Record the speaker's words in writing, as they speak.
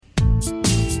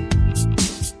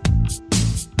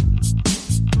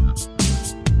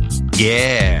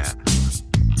Yeah.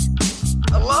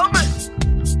 I love it.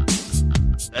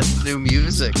 That's the new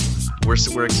music. We're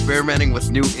experimenting with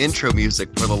new intro music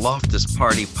for the Loftus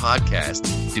Party podcast.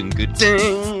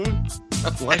 Ding-a-ding.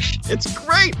 It's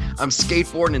great. I'm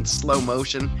skateboarding in slow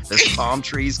motion. There's palm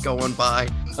trees going by.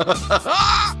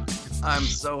 I'm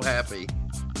so happy.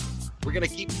 We're gonna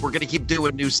keep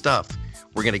doing new stuff.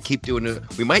 We're gonna keep doing new.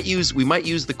 We might use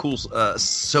the cool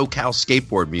SoCal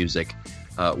skateboard music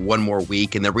one more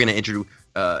week, and then we're gonna introduce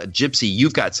Gypsy.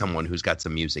 You've got someone who's got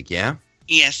some music, yeah?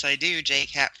 Yes, I do.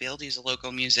 Jake Hatfield. He's a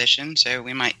local musician, so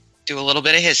we might do a little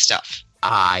bit of his stuff.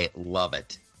 I love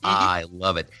it. Mm-hmm. I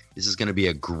love it. This is going to be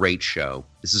a great show.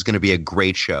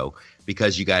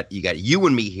 Because you got you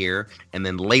and me here, and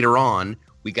then later on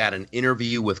we got an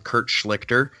interview with Kurt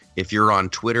Schlichter. If you're on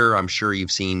Twitter, I'm sure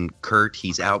you've seen Kurt.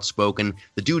 He's outspoken.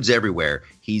 The dude's everywhere.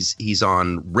 He's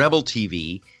on Rebel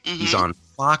TV. Mm-hmm. He's on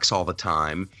Fox all the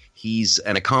time. He's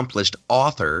an accomplished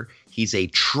author. He's a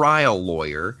trial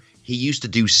lawyer. He used to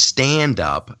do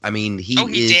stand-up. I mean, he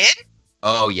did?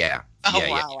 Oh, yeah. Oh, yeah,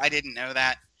 wow. Yeah. I didn't know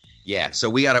that. Yeah, so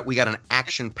we got an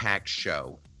action-packed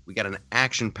show.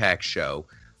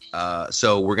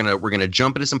 So we're gonna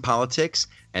jump into some politics,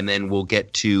 and then we'll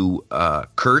get to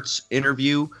Kurt's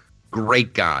interview.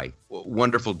 Great guy,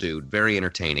 wonderful dude, very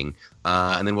entertaining.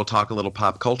 And then we'll talk a little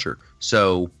pop culture.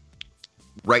 So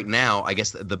right now, I guess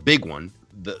the big one,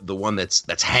 the one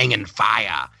that's hanging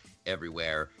fire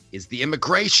everywhere, is the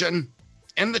immigration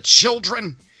and the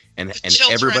children, and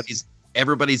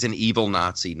everybody's an evil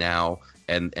Nazi now,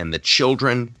 and the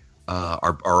children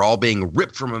are all being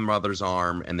ripped from a mother's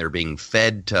arm, and they're being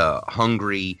fed to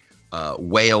hungry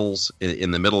whales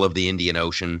in the middle of the Indian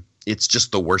Ocean. It's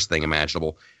just the worst thing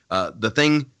imaginable. The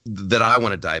thing that I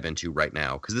want to dive into right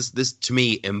now, because this to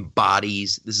me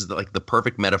embodies, this is like the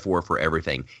perfect metaphor for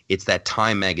everything. It's that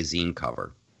Time magazine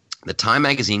cover. The Time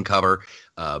magazine cover,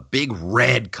 big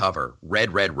red cover,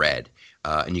 red.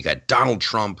 And you got Donald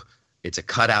Trump. It's a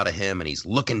cutout of him, and he's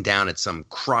looking down at some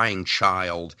crying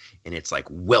child, and it's like,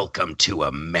 welcome to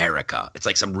America. It's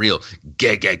like some real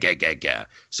ga.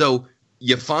 So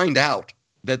you find out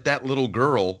that little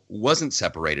girl wasn't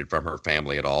separated from her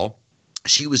family at all.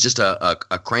 She was just a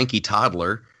cranky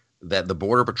toddler that the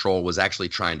Border Patrol was actually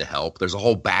trying to help. There's a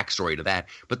whole backstory to that,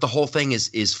 but the whole thing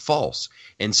is false.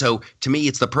 And so to me,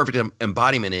 it's the perfect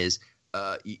embodiment is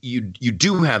you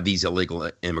do have these illegal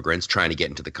immigrants trying to get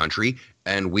into the country,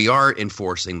 and we are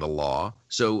enforcing the law.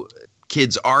 So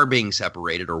kids are being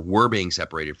separated or were being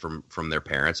separated from their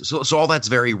parents. So all that's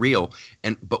very real.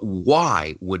 But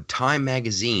why would Time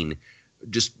magazine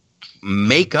just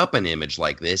make up an image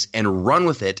like this and run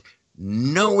with it,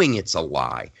 knowing it's a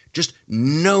lie, just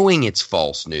knowing it's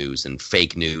false news and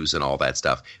fake news and all that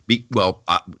stuff?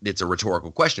 It's a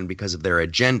rhetorical question because of their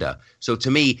agenda. So to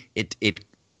me, it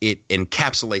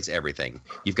encapsulates everything.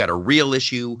 You've got a real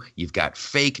issue. You've got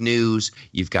fake news.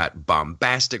 You've got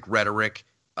bombastic rhetoric.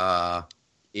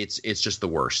 It's just the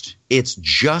worst. It's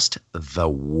just the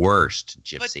worst,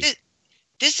 Gypsy. But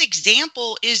this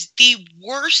example is the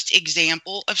worst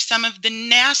example of some of the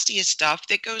nastiest stuff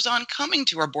that goes on coming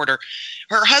to our border.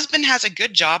 Her husband has a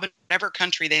good job in whatever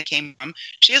country they came from.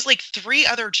 She has like 3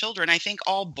 other children, I think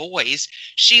all boys.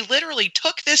 She literally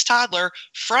took this toddler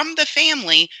from the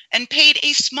family and paid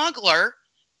a smuggler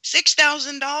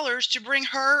 $6,000 to bring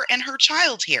her and her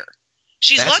child here.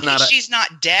 She's lucky she's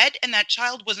not dead and that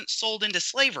child wasn't sold into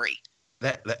slavery.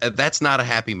 That's not a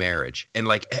happy marriage. And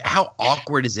like, how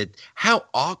awkward is it? How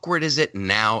awkward is it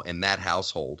now in that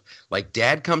household? Like,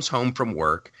 dad comes home from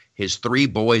work, his 3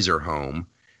 boys are home,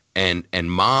 and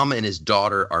mom and his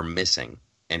daughter are missing,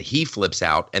 and he flips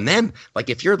out. And then,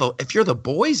 like, if you're the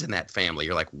boys in that family,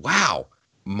 you're like, wow,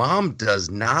 mom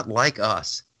does not like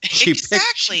us. She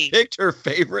picked her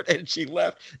favorite, and she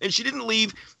left. And she didn't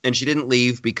leave. And she didn't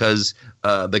leave because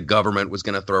the government was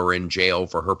going to throw her in jail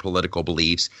for her political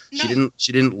beliefs. No.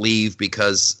 She didn't leave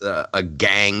because a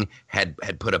gang had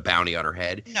put a bounty on her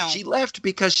head. No. She left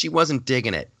because she wasn't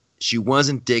digging it. She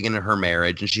wasn't digging her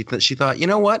marriage, and she thought, you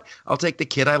know what? I'll take the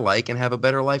kid I like and have a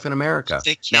better life in America.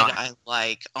 The kid I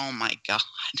like. Oh my God!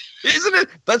 Isn't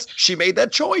it? She made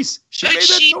that choice. She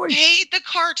paid the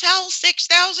cartel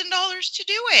 $6,000 to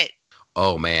do it.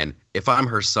 Oh man! If I'm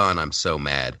her son, I'm so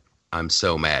mad.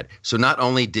 So not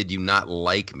only did you not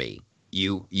like me,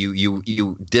 you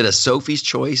did a Sophie's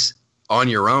Choice on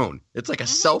your own. It's like a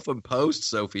self-imposed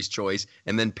Sophie's Choice,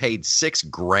 and then paid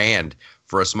 $6,000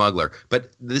 for a smuggler.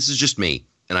 But this is just me,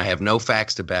 and I have no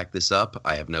facts to back this up.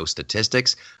 I have no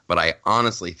statistics, but I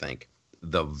honestly think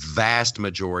the vast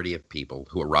majority of people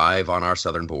who arrive on our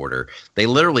southern border, they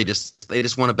literally just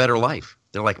want a better life.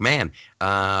 They're like, man,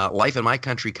 life in my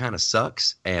country kind of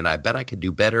sucks, and I bet I could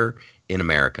do better in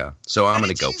America. So I'm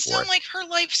going to go for it. It didn't sound like her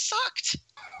life sucked.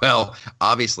 Well,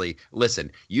 obviously,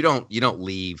 listen, you don't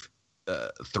leave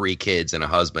 3 kids and a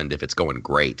husband if it's going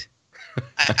great.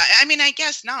 I mean, I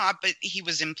guess not, but he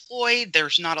was employed.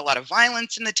 There's not a lot of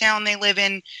violence in the town they live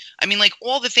in. I mean, like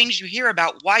all the things you hear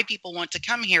about why people want to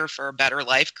come here for a better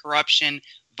life, corruption,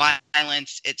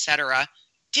 violence, etc.,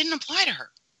 didn't apply to her.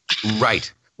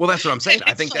 Right. Well, that's what I'm saying.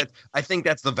 I think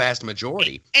that's the vast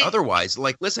majority. Otherwise,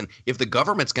 like, listen, if the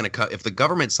government's going to cut, if the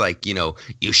government's like,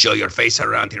 you show your face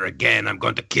around here again, I'm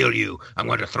going to kill you. I'm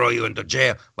going to throw you into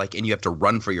jail. Like, and you have to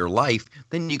run for your life.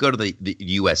 Then you go to the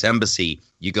U.S. Embassy.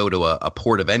 You go to a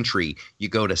port of entry. You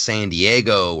go to San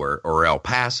Diego or El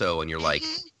Paso, and you're like,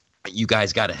 you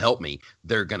guys got to help me.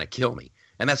 They're going to kill me.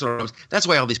 And that's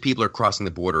why all these people are crossing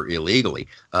the border illegally.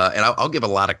 And I'll give a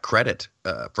lot of credit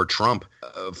for Trump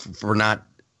for not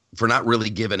really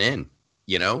giving in.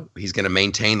 He's going to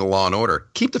maintain the law and order,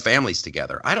 keep the families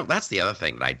together. That's the other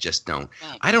thing that I just don't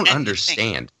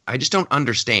understand. I just don't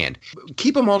understand.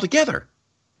 Keep them all together.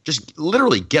 Just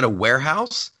literally get a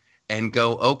warehouse and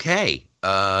go, okay,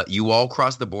 you all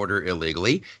cross the border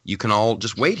illegally. You can all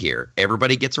just wait here.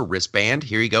 Everybody gets a wristband.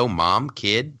 Here you go. Mom,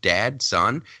 kid, dad,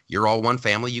 son. You're all one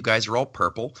family. You guys are all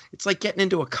purple. It's like getting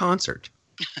into a concert.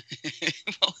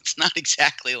 Well, it's not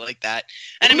exactly like that.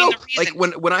 And the reason, like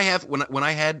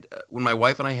when my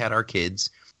wife and I had our kids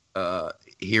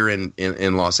here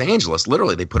in Los Angeles,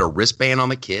 literally they put a wristband on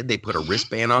the kid, they put a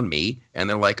wristband on me, and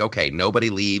they're like, okay,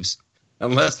 nobody leaves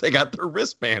unless they got their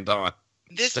wristband on.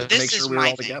 This make sure is we're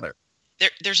my all thing. Together.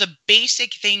 There's a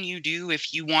basic thing you do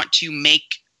if you want to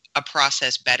make a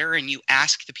process better, and you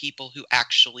ask the people who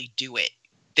actually do it.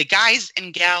 The guys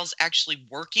and gals actually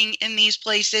working in these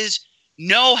places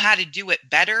know how to do it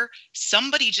better.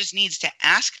 Somebody just needs to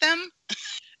ask them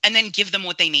and then give them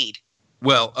what they need.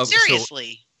 Well,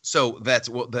 seriously. So that's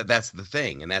the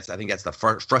thing, and I think that's the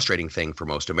frustrating thing for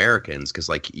most Americans, because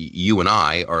like you and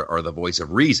I are the voice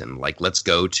of reason. Like, let's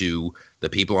go to the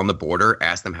people on the border,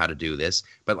 ask them how to do this.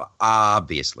 But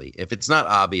obviously, if it's not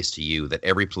obvious to you that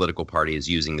every political party is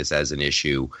using this as an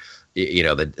issue,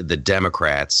 the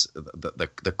Democrats,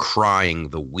 the crying,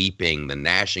 the weeping, the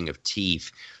gnashing of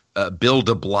teeth. Bill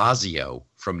de Blasio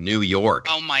from New York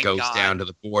goes down to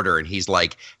the border, and he's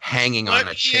like hanging on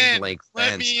a chain link fence.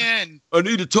 Let me in. I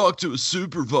need to talk to a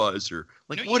supervisor.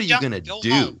 Like, what are you going to do?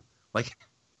 Home. Like,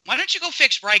 why don't you go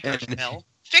fix Rikers, Bill?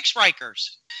 Fix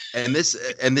Rikers. And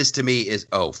this to me is,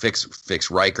 fix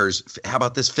Rikers. How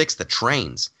about this? Fix the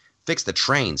trains. Fix the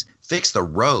trains. Fix the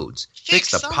roads.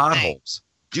 Fix the potholes.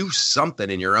 Do something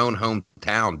in your own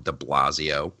hometown, de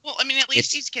Blasio. Well, I mean, at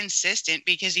least he's consistent,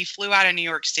 because he flew out of New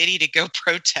York City to go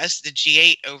protest the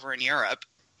G8 over in Europe.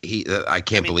 I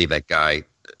can't believe that guy.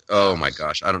 Oh my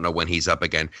gosh, I don't know when he's up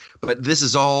again. But this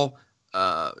is all.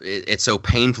 It's so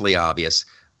painfully obvious.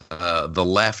 The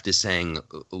left is saying,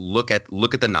 look at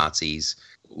the Nazis,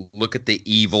 look at the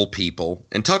evil people.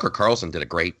 And Tucker Carlson did a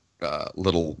great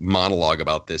little monologue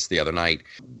about this the other night.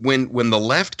 When the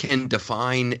left can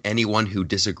define anyone who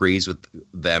disagrees with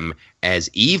them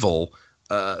as evil,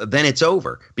 then it's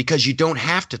over, because you don't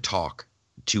have to talk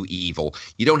to evil.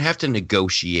 You don't have to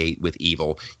negotiate with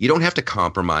evil. You don't have to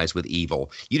compromise with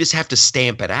evil. You just have to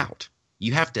stamp it out.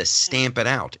 You have to stamp it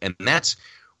out. And that's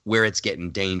where it's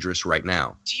getting dangerous right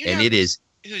now. It is.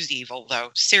 Who's evil, though?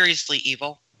 Seriously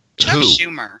evil? Chuck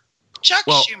Schumer.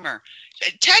 Schumer.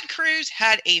 Ted Cruz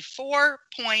had a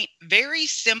 4-point, very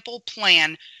simple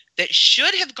plan that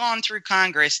should have gone through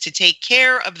Congress to take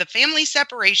care of the family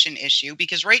separation issue,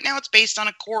 because right now it's based on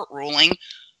a court ruling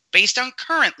based on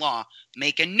current law.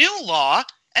 Make a new law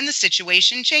and the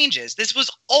situation changes. This was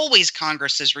always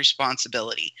Congress's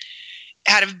responsibility.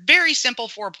 Had a very simple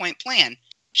 4-point plan.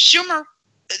 Schumer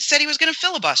said he was going to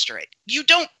filibuster it. You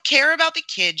don't care about the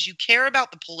kids. You care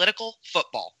about the political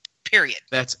football, period.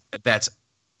 That's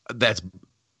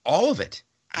all of it.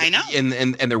 I know.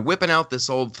 And they're whipping out this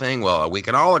old thing. Well, we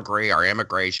can all agree our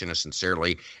immigration is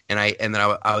sincerely. And then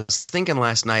I was thinking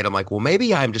last night, I'm like, well,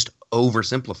 maybe I'm just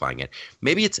oversimplifying it.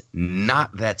 Maybe it's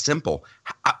not that simple.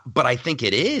 But I think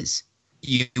it is.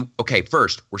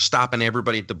 First, we're stopping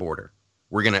everybody at the border.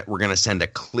 We're gonna send a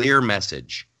clear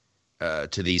message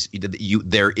to these.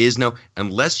 There is no,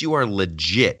 unless you are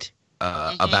legit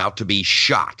about to be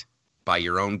shot by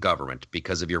your own government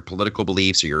because of your political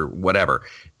beliefs or your whatever,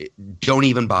 don't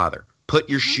even bother. Put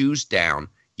your shoes down.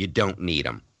 You don't need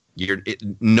them.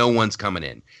 No one's coming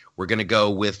in. We're going to go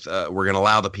with we're going to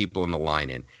allow the people in the line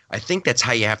in. I think that's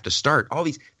how you have to start. All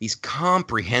these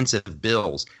comprehensive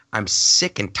bills. I'm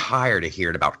sick and tired of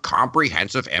hearing about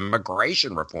comprehensive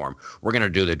immigration reform. We're going to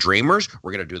do the Dreamers.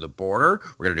 We're going to do the border.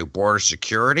 We're going to do border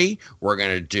security. We're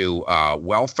going to do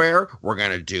welfare. We're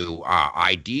going to do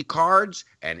ID cards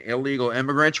and illegal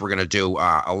immigrants. We're going to do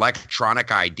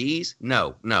electronic IDs.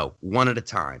 No, one at a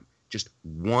time. Just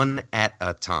one at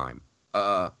a time.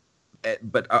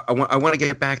 But I want to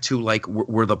get back to, like,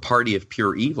 we're the party of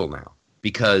pure evil now,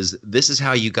 because this is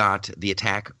how you got the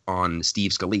attack on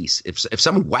Steve Scalise. If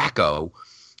some wacko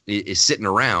is sitting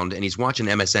around and he's watching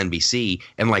MSNBC,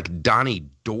 and like Donnie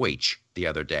Deutsch the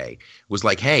other day was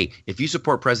like, hey, if you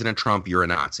support President Trump, you're a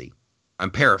Nazi.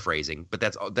 I'm paraphrasing, but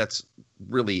that's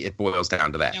really, it boils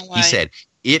down to that. You know he said,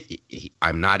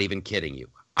 I'm not even kidding you.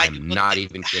 I'm not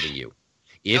even kidding you.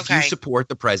 If you support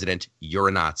the president, you're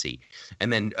a Nazi.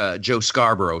 And then Joe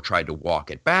Scarborough tried to walk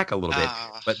it back a little bit,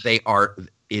 but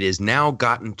it has now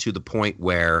gotten to the point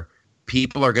where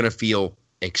people are going to feel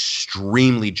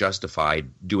extremely justified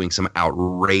doing some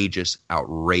outrageous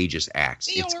acts.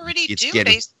 They already do.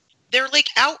 They're like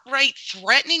outright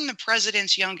threatening the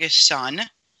president's youngest son,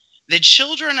 the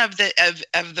children of the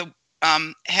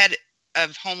head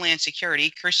of Homeland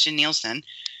Security, Kirstjen Nielsen.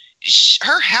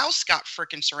 Her house got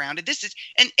freaking surrounded. This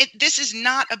is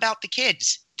not about the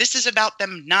kids. This is about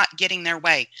them not getting their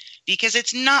way, because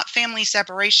it's not family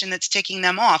separation that's ticking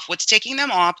them off. What's ticking them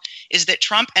off is that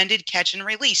Trump ended catch and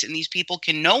release, and these people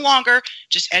can no longer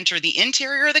just enter the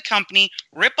interior of the company,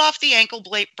 rip off the ankle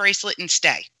bracelet, and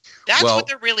stay. That's what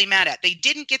they're really mad at. They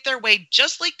didn't get their way,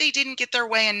 just like they didn't get their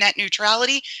way in net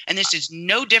neutrality, and this is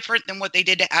no different than what they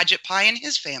did to Ajit Pai and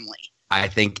his family. I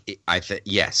think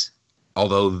yes.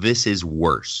 Although this is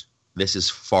worse. This is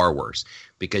far worse,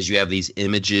 because you have these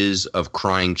images of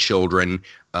crying children.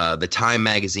 The Time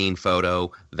magazine photo,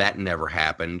 that never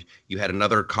happened. You had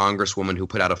another congresswoman who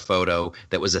put out a photo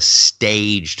that was a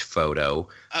staged photo.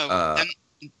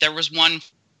 There was one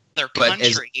other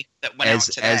country that went out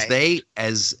today.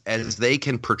 As they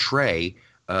can portray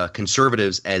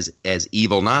conservatives as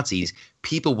evil Nazis,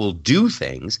 people will do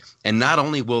things, and not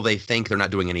only will they think they're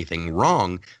not doing anything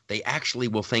wrong, they actually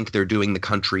will think they're doing the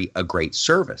country a great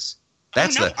service.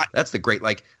 That's the great,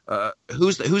 like,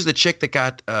 who's the chick that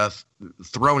got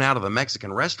thrown out of the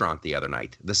Mexican restaurant the other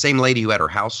night? The same lady who had her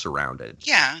house surrounded.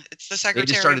 Yeah, it's the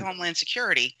Secretary of Homeland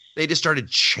Security. They just started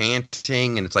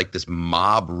chanting, and it's like this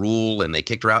mob rule, and they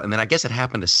kicked her out. And then I guess it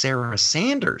happened to Sarah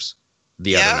Sanders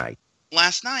the other night.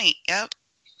 Last night, yep.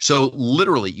 So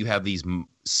literally, you have these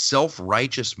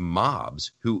self-righteous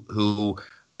mobs who,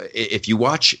 if you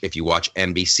watch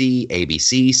NBC,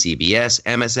 ABC, CBS,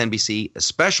 MSNBC,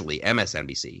 especially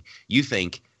MSNBC, you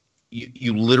think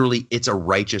you literally, it's a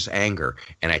righteous anger.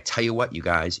 And I tell you what, you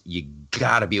guys, you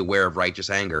got to be aware of righteous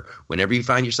anger. Whenever you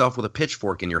find yourself with a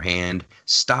pitchfork in your hand,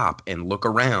 stop and look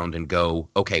around and go,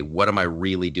 okay, what am I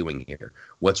really doing here?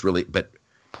 What's really? But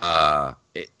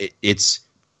it's.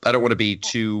 I don't want to be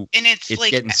too. And it's like,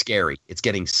 getting scary. It's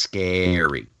getting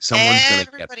scary. Someone's going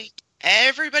to get.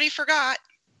 Everybody forgot.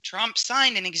 Trump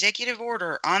signed an executive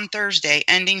order on Thursday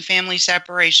ending family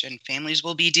separation. Families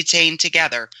will be detained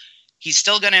together. He's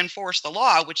still going to enforce the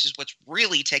law, which is what's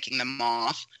really ticking them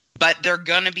off. But they're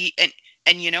going to be,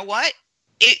 and you know what?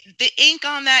 The ink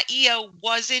on that EO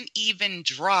wasn't even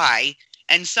dry,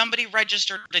 and somebody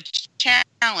registered a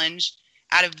challenge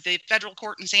out of the federal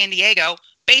court in San Diego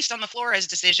based on the Flores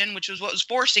decision, which was what was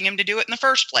forcing him to do it in the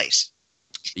first place.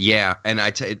 Yeah, and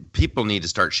people need to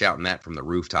start shouting that from the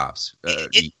rooftops.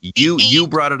 You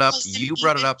brought it up. You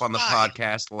brought it up on the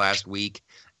podcast last week,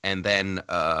 and then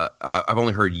I've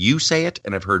only heard you say it,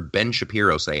 and I've heard Ben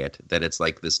Shapiro say it, that it's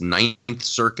like this Ninth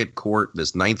Circuit Court,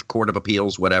 this Ninth Court of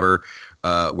Appeals, whatever,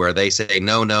 where they say,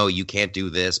 no, you can't do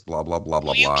this, blah, blah, blah,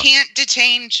 blah, blah. You can't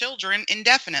detain children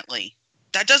indefinitely.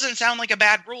 That doesn't sound like a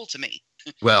bad rule to me.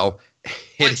 Well,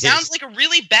 what sounds like a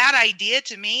really bad idea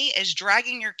to me is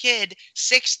dragging your kid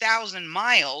 6,000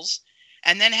 miles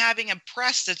and then having a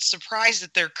press that's surprised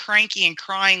that they're cranky and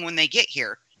crying when they get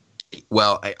here.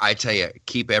 Well, I tell you,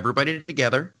 keep everybody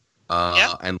together,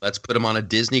 and let's put them on a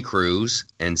Disney cruise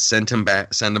and send them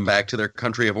back to their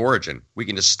country of origin. We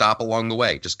can just stop along the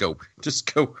way. Just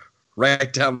go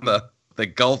right down the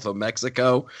Gulf of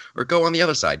Mexico, or go on the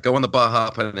other side. Go on the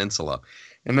Baja Peninsula,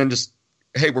 and then just.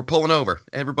 Hey, we're pulling over.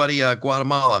 Everybody,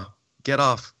 Guatemala, get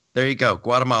off. There you go.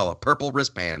 Guatemala, purple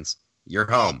wristbands.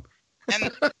 You're home. And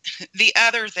the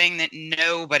other thing that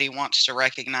nobody wants to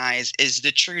recognize is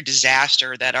the true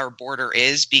disaster that our border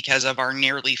is because of our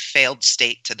nearly failed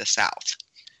state to the south.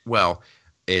 Well,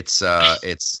 It's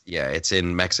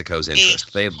in Mexico's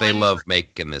interest. They love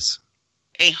making this.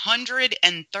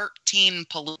 113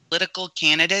 political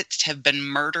candidates have been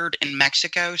murdered in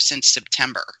Mexico since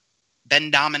September. Ben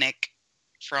Dominic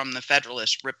from the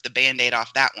Federalist ripped the Band-Aid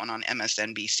off that one on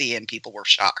MSNBC, and people were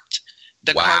shocked.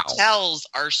 The cartels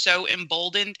are so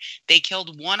emboldened, they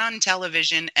killed one on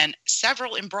television and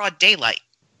several in broad daylight.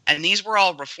 And these were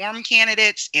all reform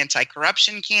candidates,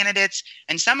 anti-corruption candidates,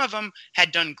 and some of them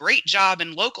had done great job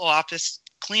in local office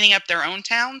cleaning up their own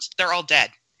towns. They're all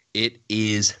dead. It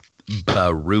is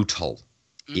brutal.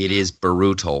 Mm-hmm. It is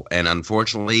brutal. And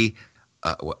unfortunately,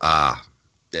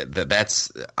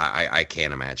 that's I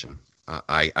can't imagine.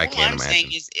 I can't imagine. What I'm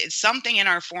saying is something in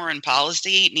our foreign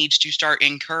policy needs to start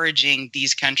encouraging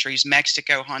these countries,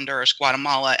 Mexico, Honduras,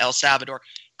 Guatemala, El Salvador,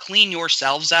 clean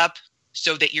yourselves up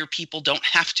so that your people don't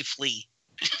have to flee.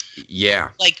 Yeah.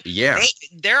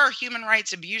 There are human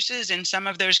rights abuses in some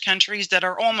of those countries that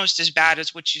are almost as bad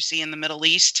as what you see in the Middle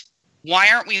East. Why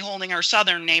aren't we holding our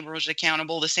southern neighbors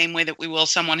accountable the same way that we will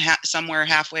somewhere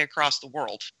halfway across the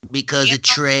world? Because of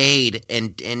trade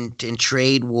and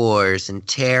trade wars and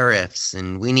tariffs,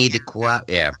 and we need to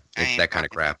cooperate. Yeah, it's that kind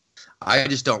of crap. I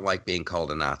just don't like being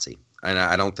called a Nazi, and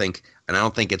I don't think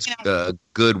it's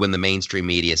good when the mainstream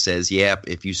media says, "Yeah,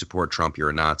 if you support Trump,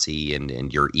 you're a Nazi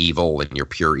and you're evil and you're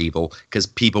pure evil," because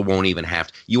people won't even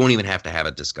have to have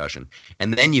a discussion.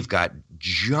 And then you've got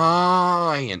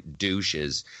giant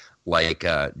douches like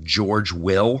George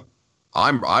Will.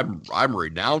 I'm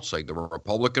renouncing the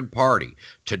Republican Party.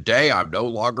 Today I'm no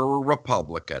longer a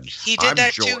Republican. He did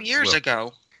that 2 years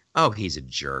ago. Oh, he's a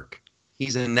jerk.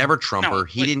 He's a never Trumper. No,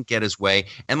 he didn't get his way.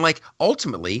 And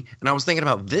ultimately, and I was thinking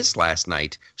about this last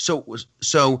night. So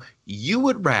you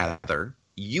would rather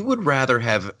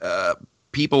have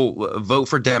people vote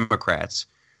for Democrats,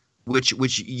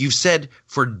 which you've said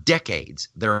for decades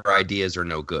their ideas are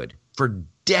no good. For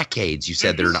decades you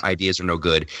said their ideas are no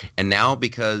good, and now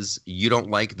because you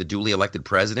don't like the duly elected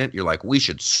president, you're like, we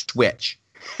should switch.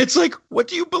 It's like, what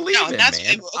do you believe in, man?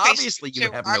 Okay, obviously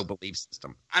you have no belief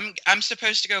system. I'm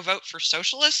supposed to go vote for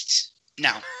socialists?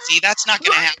 No. See, that's not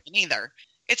going to happen either.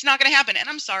 It's not going to happen. And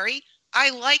I'm sorry,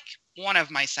 I like one of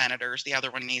my senators. The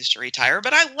other one needs to retire,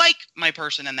 but I like my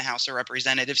person in the House of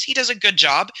Representatives. He does a good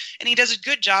job, and he does a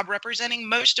good job representing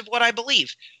most of what I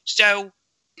believe. So,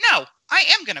 no, I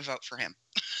am going to vote for him.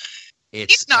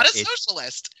 He's not a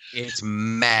socialist. It's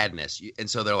madness. And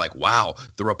so they're like, wow,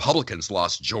 the Republicans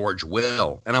lost George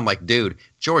Will. And I'm like, dude,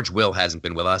 George Will hasn't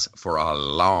been with us for a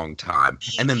long time.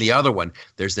 And then the other one,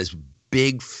 there's this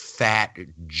big fat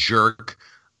jerk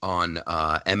on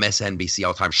MSNBC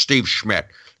all the time, Steve Schmidt.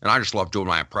 And I just love doing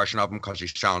my impression of him because he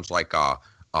sounds like one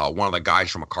of the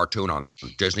guys from a cartoon on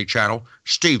Disney Channel.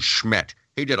 Steve Schmidt.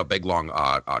 He did a big, long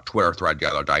Twitter thread the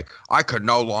other day. I could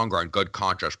no longer in good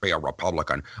conscience be a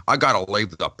Republican. I got to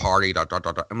leave the party.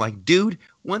 I'm like, dude,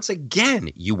 once again,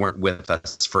 you weren't with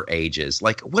us for ages.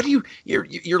 Like, what do you –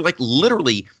 you're like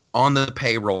literally on the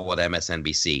payroll at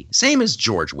MSNBC. Same as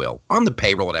George Will, on the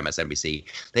payroll at MSNBC.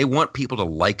 They want people to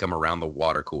like him around the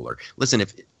water cooler. Listen,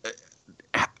 if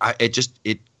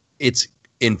it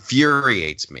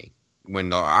infuriates me.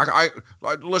 When I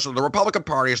listen, the Republican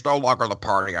Party is no longer the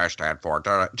party I stand for.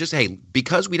 Just hey,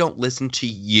 because we don't listen to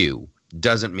you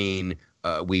doesn't mean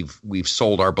we've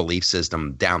sold our belief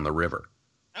system down the river.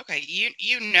 Okay,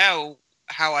 you know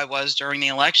how I was during the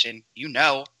election. You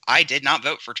know I did not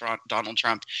vote for Donald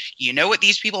Trump. You know what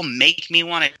these people make me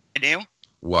want to do?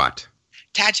 What?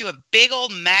 Tattoo a big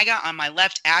old MAGA on my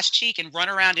left ass cheek and run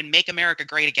around in "Make America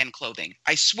Great Again" clothing.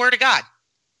 I swear to God.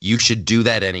 You should do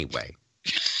that anyway.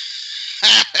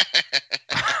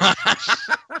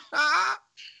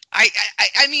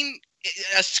 I mean,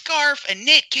 a scarf, a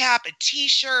knit cap, a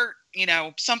T-shirt,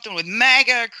 something with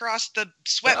MAGA across the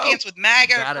sweatpants with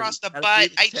MAGA across the butt.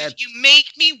 You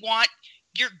make me want.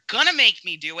 You're gonna make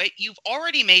me do it. You've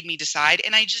already made me decide,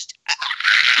 and I just.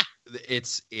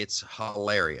 It's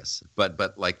hilarious,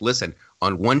 but like, listen.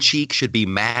 On one cheek should be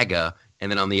MAGA,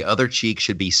 and then on the other cheek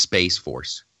should be Space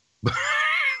Force.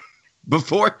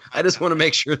 I just want to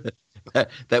make sure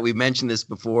that we mention this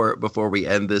before we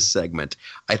end this segment.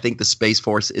 I think the Space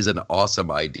Force is an awesome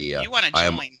idea. You want to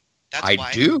join? I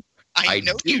do. I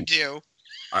know you do.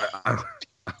 I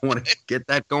want to get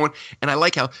that going, and I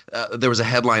like how there was a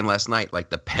headline last night,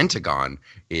 like the Pentagon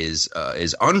is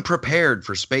unprepared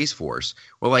for Space Force.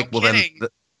 Well,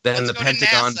 then the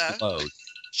Pentagon blows.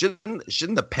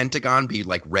 Shouldn't the Pentagon be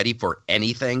like ready for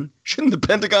anything? Shouldn't the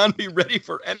Pentagon be ready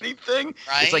for anything?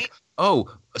 Right? It's like,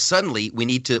 suddenly we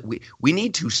need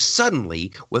to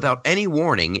suddenly, without any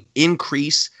warning,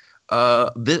 increase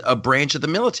a branch of the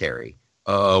military.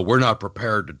 We're not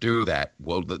prepared to do that.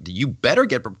 Well, you better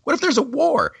get. What if there's a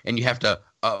war and you have to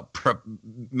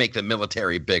make the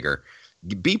military bigger?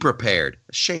 Be prepared.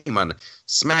 Shame on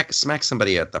smack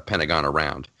somebody at the Pentagon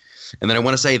around. And then I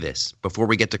want to say this before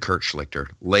we get to Kurt Schlichter,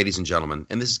 ladies and gentlemen,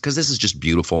 and this is because this is just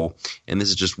beautiful, and this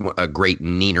is just a great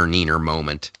neener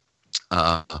moment.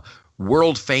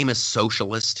 World famous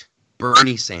socialist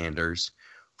Bernie Sanders,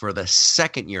 for the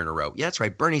second year in a row. Yeah, that's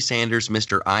right. Bernie Sanders,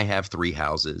 Mr. I have 3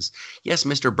 houses. Yes,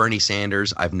 Mr. Bernie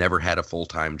Sanders, I've never had a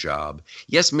full-time job.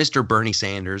 Yes, Mr. Bernie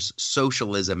Sanders,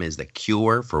 socialism is the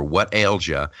cure for what ails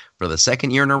ya. For the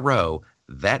second year in a row,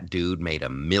 that dude made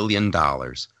 $1 million.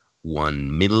 $1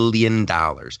 million.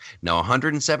 Now,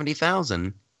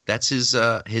 170,000. That's his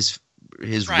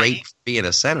Right. rate for being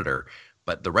a senator.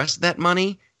 But the rest of that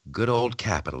money, good old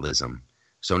capitalism.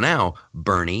 So now,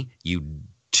 Bernie, you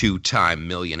 2-time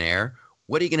millionaire,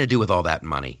 what are you going to do with all that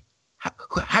money?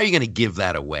 How are you going to give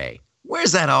that away?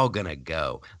 Where's that all going to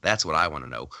go? That's what I want to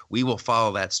know. We will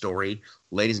follow that story.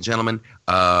 Ladies and gentlemen,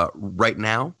 right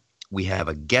now, we have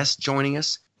a guest joining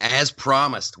us. As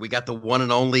promised, we got the one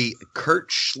and only Kurt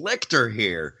Schlichter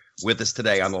here with us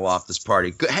today on the Loftus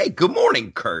Party. Hey, good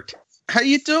morning, Kurt. How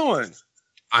you doing?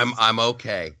 I'm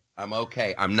okay. I'm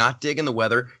okay. I'm not digging the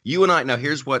weather. You and I, now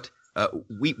here's what,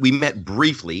 we met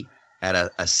briefly at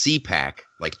a CPAC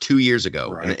like 2 years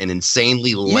ago, Right. an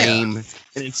insanely lame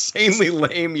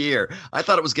year. I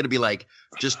thought it was going to be like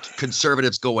just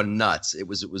conservatives going nuts. It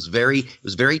was very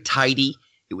tidy.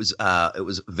 It was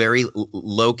very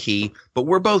low key, but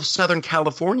we're both Southern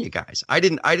California guys. I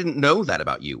didn't know that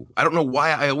about you. I don't know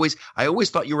why I always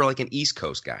thought you were like an East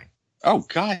Coast guy. Oh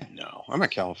God, no! I'm a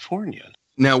Californian.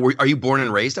 Now, are you born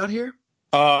and raised out here?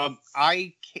 I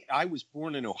was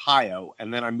born in Ohio,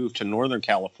 and then I moved to Northern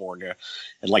California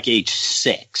at like age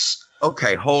 6.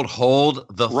 Okay, hold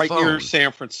the Right phone. near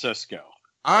San Francisco.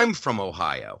 I'm from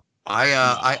Ohio.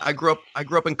 I grew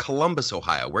up in Columbus,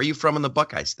 Ohio. Where are you from in the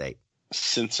Buckeye State?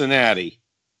 Cincinnati,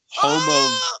 home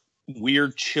of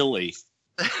weird chili.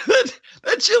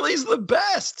 That chili's the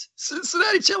best.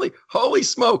 Cincinnati chili. Holy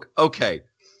smoke. Okay.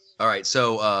 All right.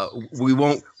 So we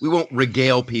won't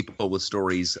regale people with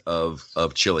stories of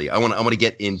chili. I want to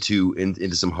get into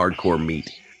some hardcore meat.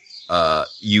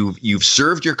 You've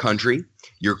served your country.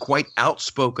 You're quite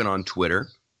outspoken on Twitter,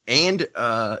 and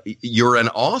you're an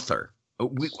author.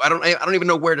 I don't even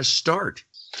know where to start.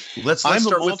 Let's I'm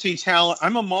start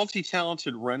I'm a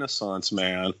multi-talented Renaissance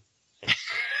man.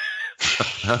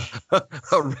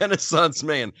 a Renaissance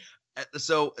man.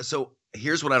 So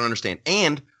here's what I don't understand.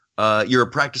 And you're a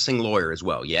practicing lawyer as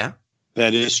well, yeah?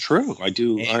 That is true. I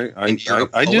do. And you're a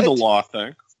I do the poet? law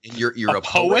thing. And you're a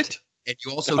poet, and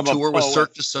you also I'm a tour with poet.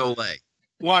 Cirque du Soleil.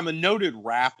 Well, I'm a noted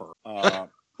rapper.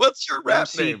 What's your rap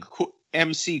name?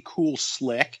 MC Cool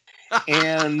Slick,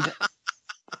 and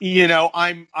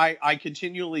I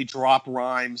continually drop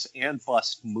rhymes and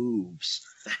bust moves.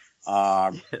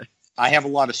 I have a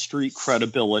lot of street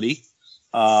credibility.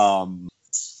 I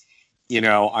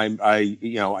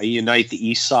unite the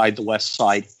east side, the west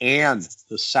side, and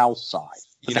the south side.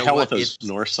 What the hell with those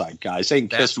north side guys? They can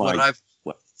kiss my.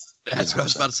 That's what I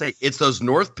was about to say. It's those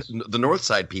the north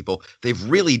side people. They've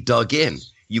really dug in.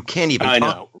 You can't even. I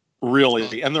talk. know,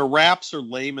 really, and their raps are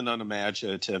lame and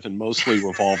unimaginative, and mostly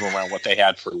revolve around what they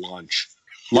had for lunch.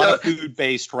 A lot of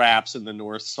food-based raps in the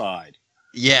north side.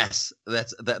 Yes,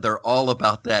 they're all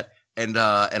about that. And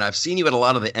I've seen you at a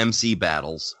lot of the MC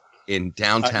battles in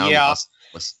downtown. Yeah.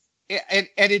 And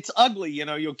it's ugly,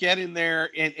 you'll get in there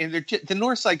and the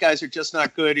north side guys are just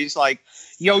not good. He's like,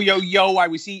 yo, I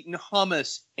was eating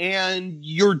hummus and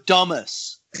you're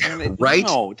dumbass. Right?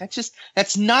 No,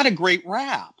 that's not a great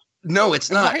rap. No, it's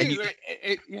not. And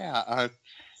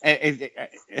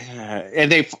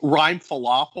they rhyme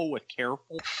falafel with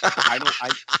careful.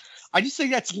 I just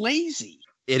think that's lazy.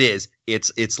 It is.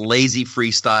 It's lazy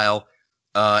freestyle.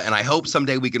 And I hope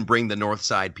someday we can bring the North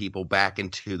Side people back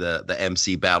into the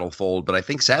MC battle fold. But I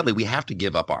think sadly we have to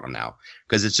give up on them now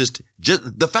because it's just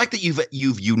the fact that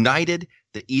you've united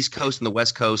the East Coast and the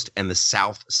West Coast and the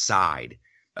South Side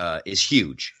is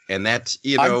huge. And that's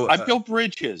I built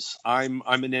bridges. I'm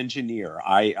an engineer.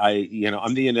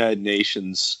 I'm the United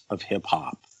Nations of hip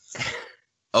hop.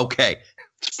 Okay,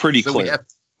 it's pretty clear.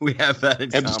 We have that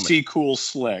in common. MC Cool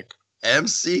Slick.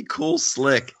 MC Cool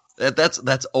Slick.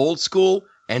 That's old school,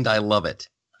 and I love it.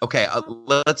 Okay, I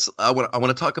want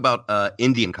to talk about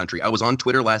Indian country. I was on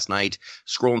Twitter last night,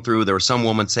 scrolling through. There was some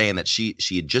woman saying that she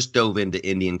had just dove into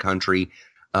Indian country.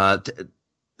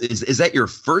 Is that your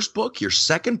first book? Your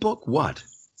second book? What?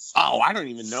 Oh, I don't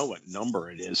even know what number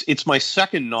it is. It's my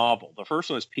second novel. The first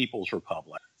one is People's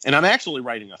Republic. And I'm actually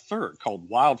writing a third called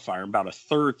Wildfire. I'm about a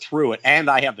third through it. And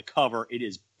I have the cover. It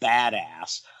is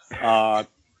badass.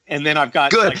 And then I've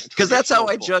got... Good, because that's how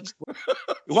I judge.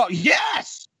 Well,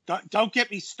 yes! Don't get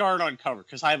me started on cover,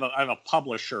 because I have a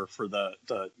publisher for the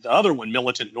other one,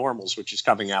 Militant Normals, which is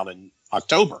coming out in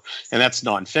October. And that's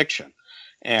nonfiction.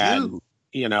 And,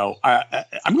 you know,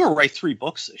 I'm going to write 3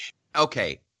 books this year.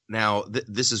 Okay. Now,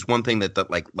 this is one thing that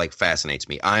like fascinates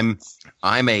me. I'm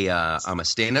a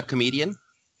stand-up comedian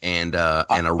and a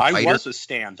writer. I was a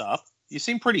stand-up. You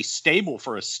seem pretty stable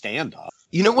for a stand-up.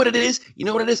 You know what it is?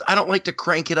 I don't like to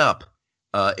crank it up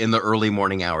in the early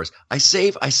morning hours. I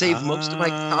save most of my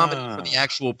comedy for the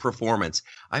actual performance.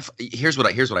 Here's what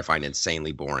I find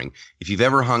insanely boring. If you've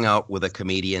ever hung out with a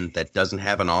comedian that doesn't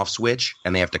have an off switch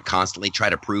and they have to constantly try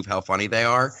to prove how funny they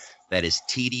are, that is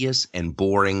tedious and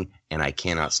boring, and I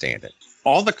cannot stand it.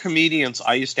 All the comedians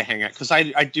I used to hang out, because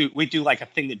we do like a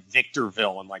thing at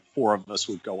Victorville, and like 4 of us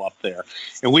would go up there,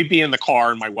 and we'd be in the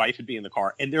car, and my wife would be in the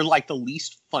car, and they're like the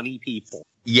least funny people.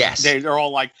 Yes, they're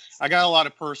all like, I got a lot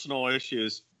of personal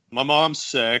issues. My mom's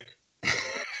sick.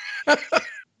 You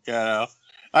know,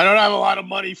 I don't have a lot of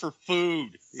money for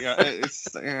food. Yeah,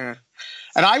 it's. And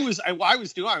I was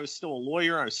still a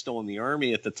lawyer. I was still in the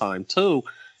Army at the time too.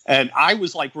 And I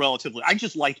was like I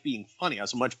just liked being funny. I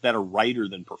was a much better writer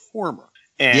than performer.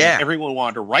 And everyone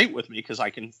wanted to write with me because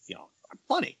I can, I'm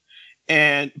funny.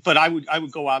 But I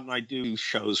would go out and I'd do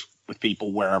shows with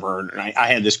people wherever. And I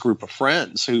had this group of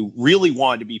friends who really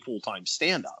wanted to be full-time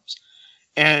stand-ups.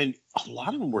 And a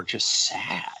lot of them were just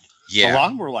sad. Yeah. A lot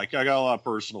of them were like, I got a lot of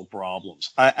personal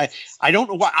problems. I don't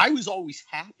know why. I was always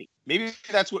happy. Maybe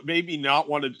that's what made me not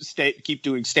want to keep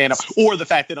doing stand-up, or the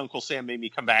fact that Uncle Sam made me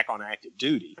come back on active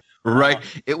duty. Right.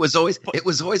 It was always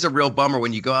a real bummer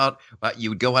when you go out. You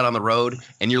would go out on the road,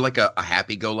 and you're like a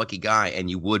happy-go-lucky guy, and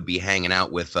you would be hanging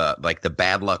out with like the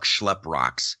bad luck schlep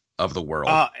rocks of the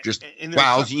world. Just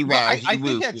wowsy. I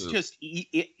think that's just.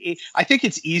 I think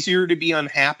it's easier to be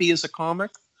unhappy as a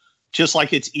comic. Just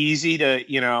like it's easy to,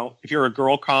 if you're a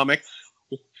girl comic,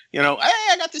 hey,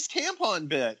 I got this tampon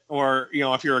bit. Or,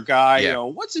 if you're a guy,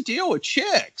 what's the deal with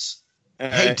chicks?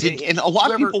 Hey, and a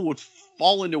lot of people would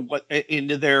fall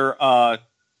into their,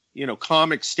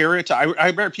 comic stereotype. I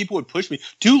remember people would push me,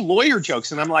 do lawyer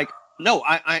jokes. And I'm like, no,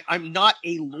 I'm not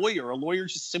a lawyer. A lawyer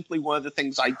is just simply one of the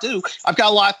things I do. I've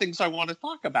got a lot of things I want to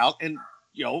talk about. And,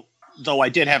 though I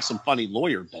did have some funny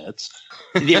lawyer bits,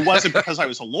 it wasn't because I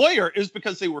was a lawyer. It was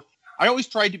because I always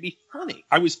tried to be funny.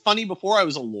 I was funny before I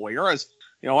was a lawyer.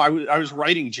 I was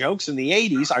writing jokes in the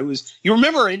 80s. You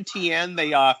remember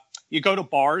NTN? You go to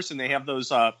bars and they have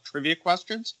those trivia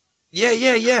questions.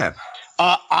 Yeah.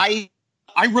 I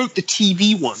wrote the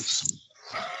TV ones.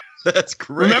 That's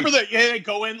great. Remember that? Yeah, they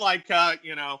go in like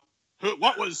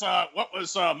what was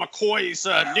McCoy's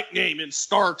nickname in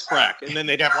Star Trek, and then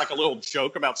they'd have like a little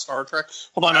joke about Star Trek.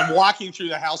 Hold on, I'm walking through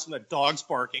the house and the dog's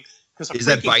barking because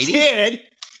a kid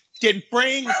didn't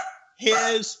bring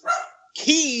his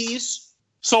keys,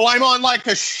 so I'm on like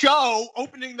a show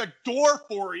opening the door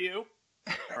for you.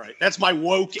 All right, that's my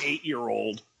woke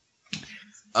 8-year-old.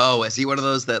 Oh, is he one of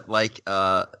those that like,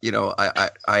 I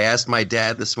asked my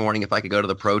dad this morning if I could go to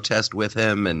the protest with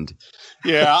him, and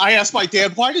yeah, I asked my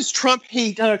dad, why does Trump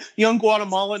hate young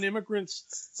Guatemalan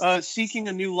immigrants seeking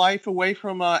a new life away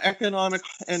from economic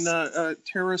and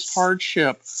terrorist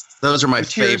hardship? Those are my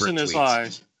favorite tears in his tweets.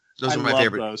 Eyes. Those I are my love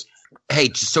favorite. Those.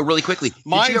 Hey, so really quickly,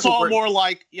 mine's all more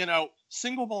like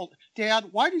single malt. Dad,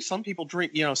 why do some people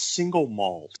drink single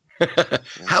malt?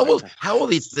 How will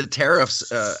the tariffs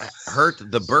hurt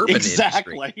the bourbon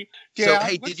exactly. industry? Dad, so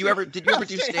hey, did you ever do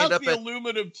stand up? How's the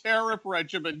aluminum tariff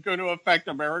regimen going to affect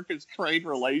America's trade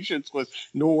relations with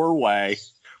Norway?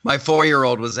 My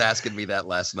 4-year-old was asking me that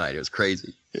last night. It was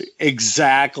crazy.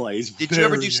 Exactly. Did you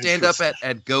ever do stand up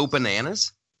at Go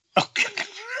Bananas? Okay.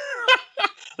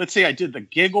 Let's see. I did the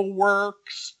Giggle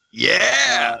Works.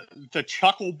 Yeah. The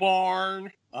Chuckle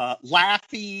Barn.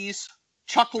 Laughies.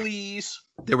 Chucklies.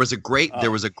 There was a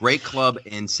great club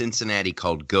in Cincinnati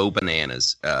called Go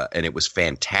Bananas, and it was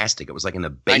fantastic. It was like in the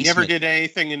basement. I never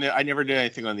did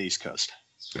anything on the East Coast.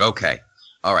 Okay,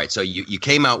 all right. So you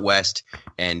came out west,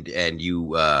 and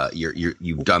you've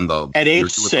done the at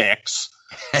age 6.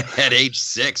 At age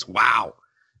 6, wow.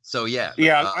 So yeah.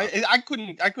 I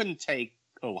couldn't take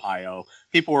Ohio.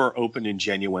 People were open and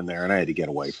genuine there, and I had to get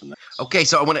away from that. Okay,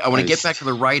 so I want to get back to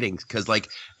the writing, because like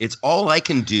it's all I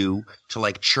can do to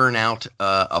like churn out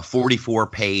a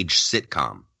 44-page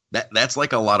sitcom. That's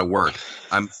like a lot of work.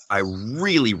 I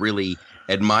really, really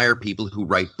admire people who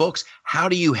write books. How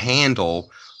do you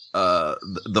handle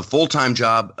the full-time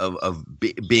job of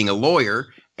being a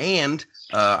lawyer, and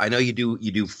I know you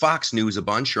do Fox News a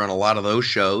bunch. You're on a lot of those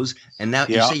shows, and now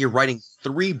you say you're writing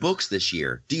 3 books this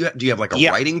year. Do you have like a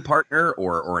writing partner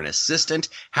or an assistant?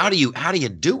 How do you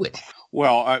do it?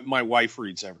 Well, my wife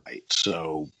reads every night,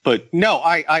 so. But no,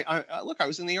 I look. I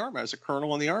was in the Army. I was a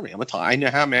colonel in the Army. I know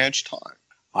how to manage time.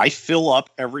 I fill up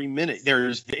every minute.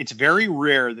 It's very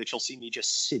rare that you'll see me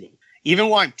just sitting. Even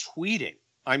while I'm tweeting,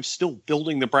 I'm still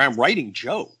building the brand, writing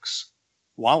jokes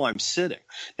while I'm sitting.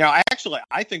 Now,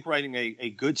 I think writing a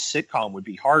good sitcom would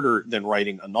be harder than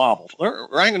writing a novel.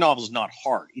 Writing a novel is not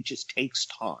hard. It just takes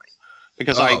time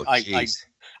because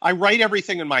I write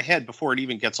everything in my head before it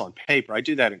even gets on paper. I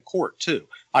do that in court too.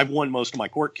 I've won most of my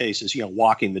court cases,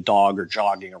 walking the dog or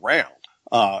jogging around.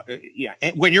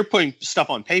 And when you're putting stuff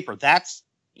on paper, that's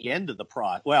the end of the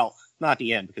process. Well, not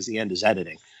the end, because the end is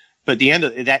editing. But the end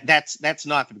of that's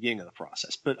not the beginning of the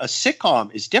process. But a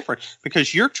sitcom is different because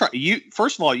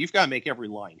first of all, you've got to make every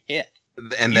line hit.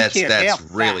 And that's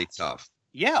really tough.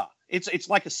 Yeah. It's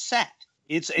like a set.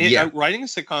 Writing a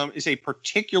sitcom is a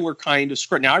particular kind of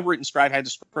script. Now, I've had the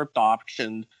script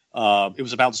optioned. It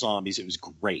was about zombies. It was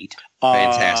great.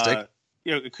 Fantastic.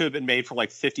 It could have been made for like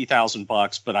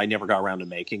 $50,000, but I never got around to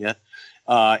making it.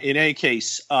 In any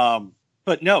case,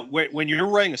 but no, when you're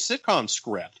writing a sitcom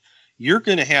script, you're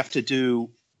going to have to do,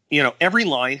 every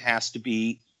line has to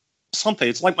be something.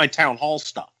 It's like my town hall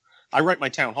stuff. I write my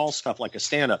town hall stuff like a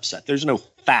stand-up set. There's no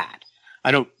fat. I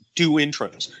don't do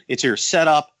intros. It's your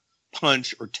setup,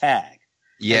 punch, or tag.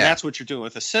 Yeah, and that's what you're doing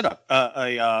with a sitcom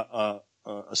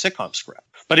script.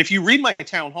 But if you read my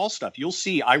town hall stuff, you'll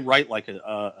see I write like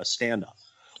a stand-up.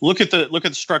 Look at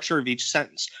the structure of each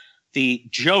sentence. The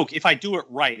joke, if I do it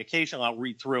right, occasionally I'll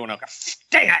read through and I'll go,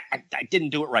 "Dang it, I didn't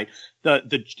do it right."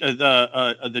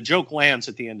 The joke lands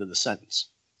at the end of the sentence,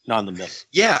 not in the middle.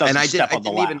 Yeah, and I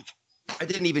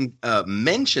didn't even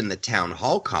mention the town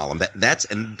hall column.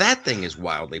 That thing is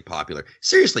wildly popular.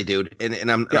 Seriously, dude. And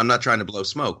I'm not trying to blow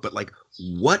smoke, but like,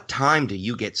 what time do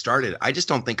you get started? I just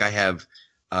don't think I have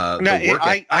the work.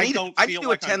 I need to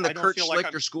attend the Kurt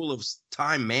Schlichter School of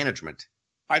Time Management.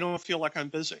 I don't feel like I'm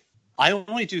busy. I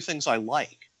only do things I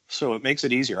like, so it makes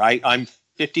it easier. I'm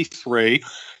 53.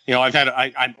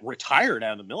 I'm retired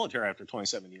out of the military after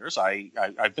 27 years.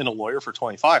 I've been a lawyer for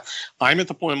 25. I'm at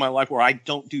the point in my life where I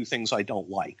don't do things I don't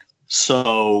like.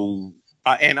 So,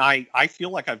 and I feel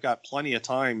like I've got plenty of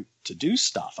time to do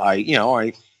stuff.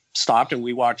 I stopped and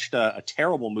we watched a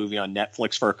terrible movie on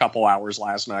Netflix for a couple hours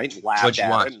last night and laughed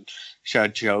at it and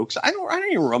shot jokes. I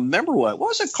don't even remember what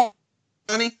was it called,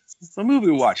 honey? The movie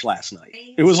we watched last night.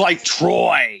 It was like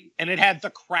Troy, and it had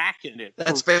the crack in it.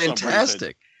 That's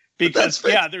fantastic. Because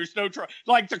there's no Troy.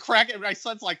 Like the crack. And my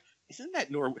son's like, "Isn't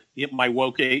that my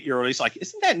woke 8-year-old? He's like,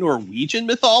 "Isn't that Norwegian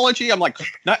mythology?" I'm like,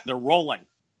 "Not." They're rolling,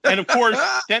 and of course,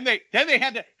 then they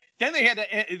had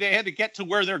to get to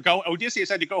where they're going.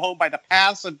 Odysseus had to go home by the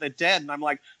paths of the dead, and I'm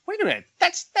like, "Wait a minute,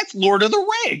 that's Lord of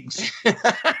the Rings." Wait,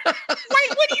 what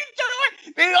are you doing?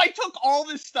 They took all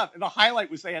this stuff, and the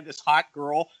highlight was they had this hot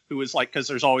girl who was like, because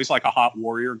there's always like a hot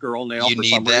warrior girl now. You for need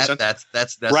some that. reason. That's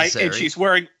necessary. Right, and she's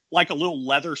wearing like a little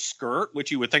leather skirt,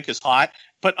 which you would think is hot,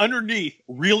 but underneath,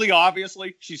 really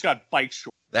obviously, she's got bike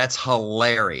shorts. That's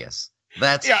hilarious.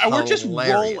 And we're just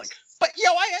rolling. But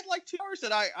I had like 2 hours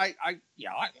that I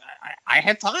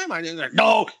had time. I didn't.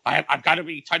 No, I've got to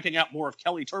be typing out more of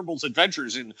Kelly Turnbull's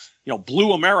adventures in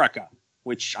Blue America,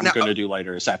 which I'm going to do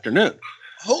later this afternoon.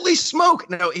 Holy smoke!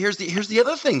 Now here's the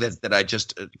other thing that I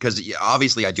just, because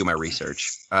obviously I do my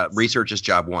research. Research is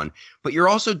job one, but you're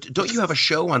also, don't you have a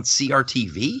show on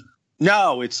CRTV?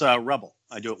 No, it's Rebel.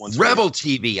 I do it once. Rebel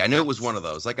TV. I knew it was one of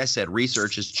those. Like I said,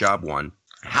 research is job one.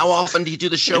 How often do you do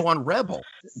the show on Rebel?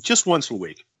 Just once a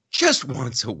week. Just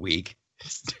once a week.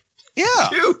 Yeah,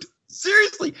 dude.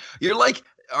 Seriously, you're like,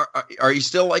 are you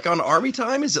still like on Army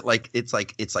time? Is it like it's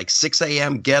like 6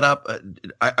 a.m. Get up?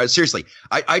 Seriously,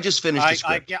 I just finished a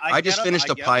script. I just finished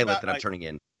a pilot that I'm turning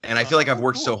in, and I feel like I've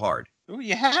worked so hard. Well,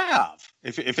 you have.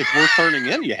 If it's worth turning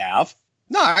in, you have.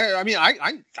 No, I mean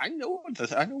I know what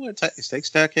it takes. It takes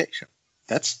dedication.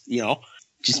 That's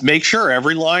just make sure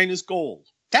every line is gold.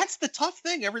 That's the tough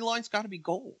thing. Every line's got to be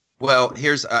gold. Well,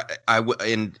 here's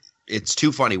and it's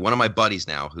too funny. One of my buddies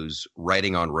now, who's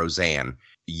writing on Roseanne,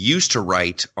 used to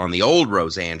write on the old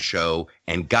Roseanne show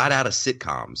and got out of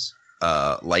sitcoms.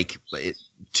 Like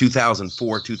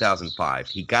 2004, 2005.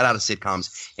 He got out of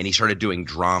sitcoms and he started doing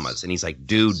dramas. And he's like,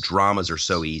 dude, dramas are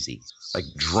so easy. Like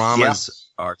dramas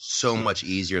are so much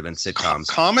easier than sitcoms.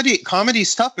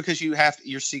 Comedy's tough because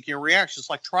you're seeking a reaction. It's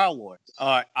like trial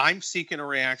lawyers. I'm seeking a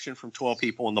reaction from 12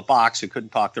 people in the box who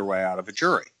couldn't talk their way out of a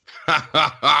jury.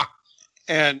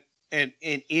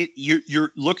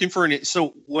 you're looking for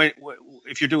so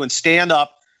if you're doing stand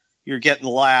up, you're getting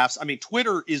laughs. I mean,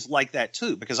 Twitter is like that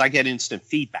too, because I get instant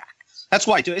feedback. That's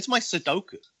why I do. It's my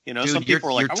Sudoku. You know, Dude, some people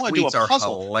are like, I want to do a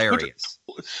puzzle. Hilarious.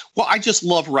 Well, I just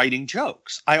love writing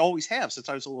jokes. I always have since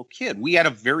I was a little kid. We had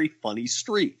a very funny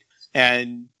street,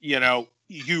 and you know,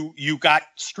 you got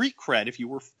street cred if you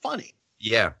were funny.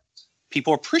 Yeah,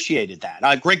 people appreciated that.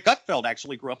 Greg Gutfeld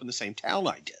actually grew up in the same town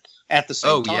I did at the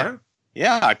same time.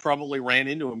 Yeah, I probably ran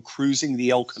into him cruising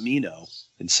the El Camino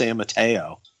in San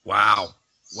Mateo. Wow,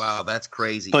 that's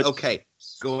crazy. But, okay,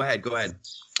 go ahead.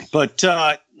 But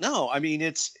no, I mean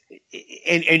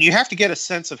and you have to get a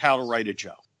sense of how to write a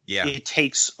joke. Yeah, it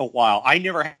takes a while. I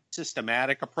never had a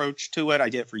systematic approach to it. I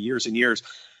did it for years and years,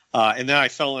 and then I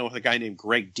fell in with a guy named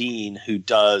Greg Dean who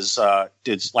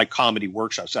did like comedy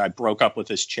workshops. I broke up with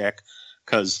this chick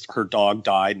because her dog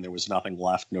died and there was nothing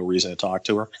left, no reason to talk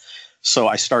to her. So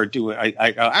I started doing.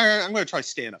 I'm going to try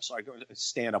stand up. So I go to a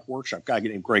stand up workshop. Guy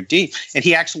named Greg Dean, and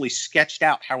he actually sketched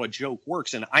out how a joke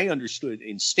works, and I understood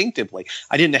instinctively.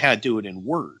 I didn't know how to do it in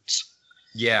words.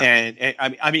 Yeah, and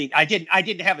I mean, I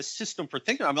didn't have a system for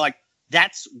thinking. I'm like,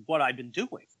 that's what I've been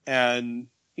doing, and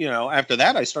you know, after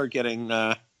that, I started getting.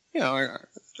 You know,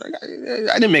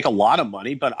 I didn't make a lot of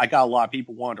money, but I got a lot of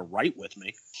people wanting to write with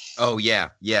me. Oh, yeah.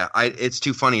 It's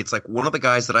too funny. It's like one of the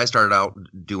guys that I started out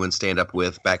doing stand-up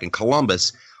with back in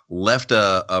Columbus left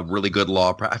a really good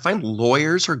law. I find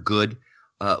lawyers are good.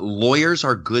 Lawyers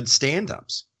are good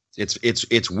stand-ups.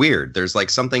 It's weird. There's like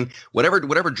something,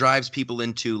 whatever drives people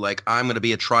into like, I'm going to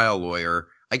be a trial lawyer.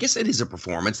 I guess it is a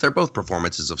performance. They're both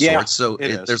performances of sorts. So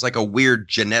there's like a weird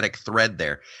genetic thread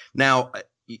there. Now,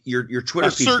 your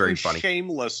Twitter feed's very funny.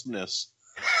 Shamelessness.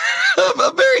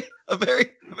 a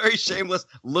very shameless.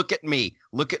 Look at me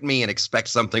and expect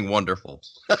something wonderful.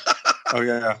 Oh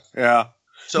yeah.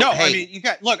 So no, hey, I mean, you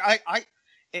got look. I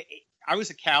was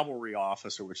a cavalry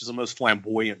officer, which is the most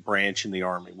flamboyant branch in the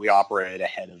Army. We operated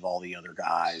ahead of all the other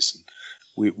guys,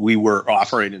 and we were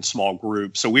operating in small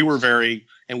groups. So we were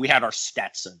and we had our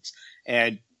Stetsons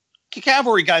and.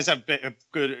 Cavalry guys have a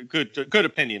good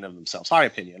opinion of themselves, high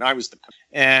opinion. I was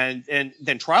and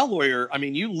then trial lawyer. I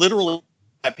mean, you literally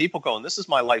have people going, "This is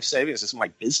my life savings. This is my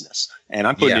business, and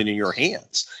I'm putting it in your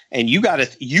hands." And you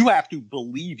have to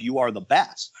believe you are the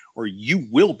best, or you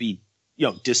will be,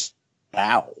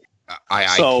 disavowed.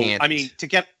 I can't. I mean, to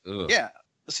get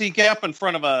so you get up in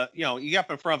front of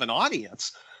an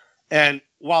audience, and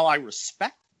while I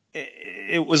respect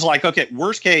it was like, okay,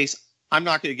 worst case, I'm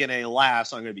not going to get any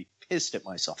laughs. I'm going to be pissed at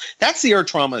myself. That's the air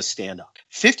trauma of stand-up.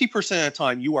 50% of the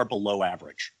time, you are below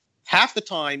average. Half the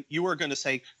time, you are going to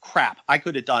say, crap, I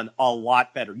could have done a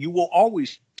lot better. You will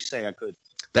always say I could.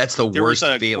 That's the worst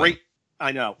feeling.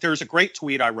 I know. There's a great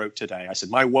tweet I wrote today. I said,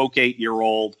 my woke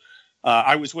 8-year-old,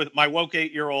 I was with my woke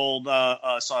 8-year-old,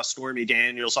 saw Stormy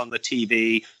Daniels on the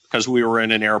TV because we were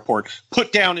in an airport,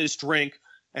 put down his drink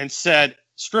and said,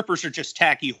 strippers are just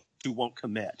tacky who won't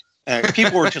commit.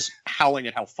 People were just howling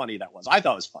at how funny that was. I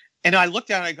thought it was funny. And I looked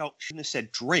down and I go, I shouldn't have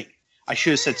said drink. I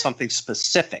should have said something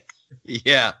specific.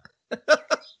 Yeah.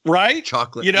 Right?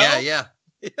 Chocolate. Yeah.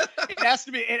 It has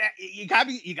to be, you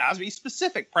gotta be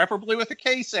specific, preferably with a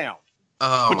K sound.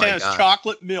 Oh, Put down as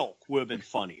chocolate milk would have been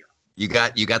funnier. You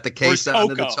got the K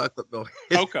sound and the chocolate milk.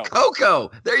 Cocoa.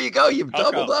 Cocoa. There you go. You've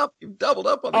doubled up. You've doubled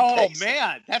up on the K sound. Oh,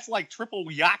 man. That's like triple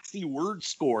Yahtzee word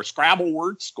score, Scrabble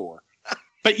word score.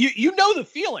 But you know the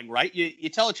feeling, right? You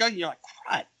tell a joke, and you're like,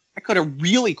 God, I could have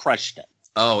really crushed it.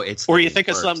 Oh, it's or you think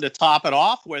of something to top it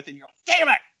off with, and you're like, damn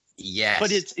it! Yes,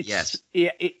 but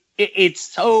it's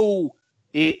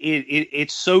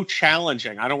so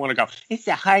challenging. I don't want to go. It's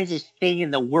the hardest thing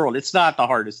in the world. It's not the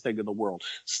hardest thing in the world.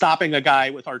 Stopping a guy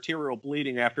with arterial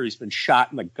bleeding after he's been shot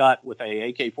in the gut with a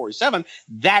AK-47,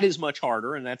 that is much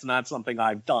harder, and that's not something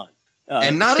I've done.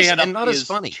 And not as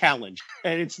funny. Challenge,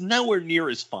 and it's nowhere near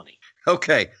as funny.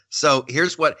 Okay, so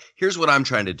here's what I'm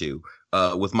trying to do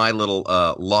with my little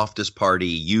Loftus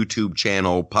Party YouTube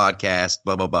channel, podcast,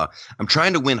 blah blah blah. I'm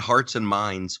trying to win hearts and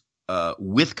minds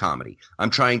with comedy. I'm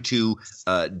trying to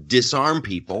disarm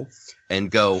people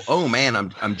and go, oh man,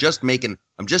 I'm just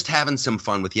having some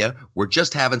fun with you. We're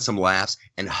just having some laughs,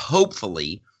 and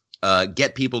hopefully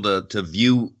get people to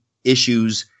view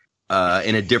issues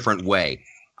in a different way.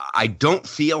 I don't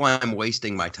feel I'm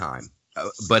wasting my time.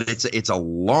 But it's a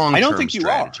long-term strategy. I don't think you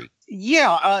are.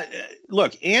 Yeah.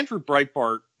 Look, Andrew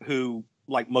Breitbart, who,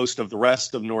 like most of the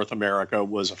rest of North America,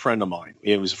 was a friend of mine.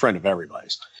 He was a friend of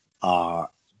everybody's.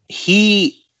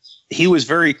 He was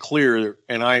very clear,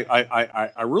 and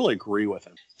I really agree with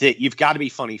him, that you've got to be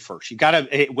funny first. You got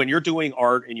to, when you're doing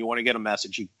art and you want to get a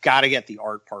message, you got to get the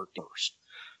art part first.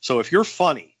 So if you're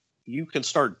funny, you can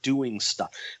start doing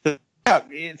stuff. The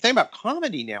thing about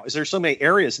comedy now is there's so many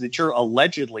areas that you're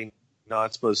allegedly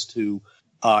not supposed to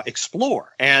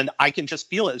explore. And I can just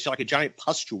feel it. It's like a giant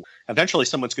pustule. Eventually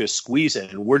someone's going to squeeze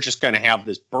it, and we're just going to have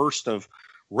this burst of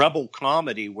rebel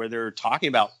comedy where they're talking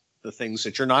about the things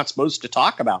that you're not supposed to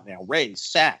talk about now: race,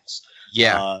 sex,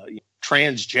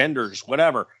 transgenders,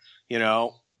 whatever. I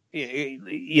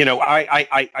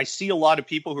see a lot of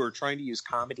people who are trying to use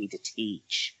comedy to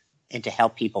teach and to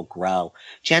help people grow.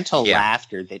 Gentle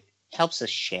laughter that helps us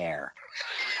share.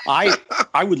 I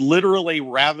would literally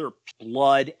rather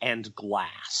blood and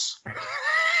glass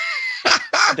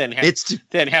than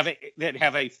have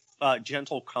a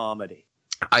gentle comedy.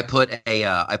 I put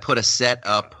a set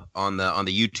up on the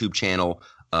YouTube channel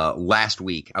last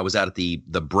week. I was out at the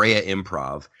Brea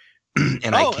Improv,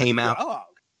 and I came out.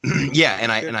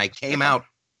 I came out.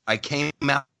 I came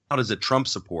out as a Trump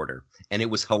supporter, and it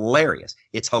was hilarious.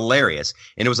 It's hilarious,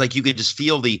 and it was like you could just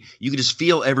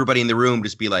feel everybody in the room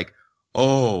just be like,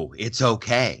 "Oh, it's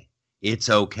okay, it's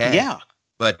okay." Yeah.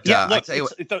 But look, I tell you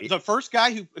what, the first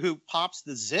guy who pops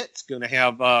the zit's going to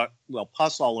have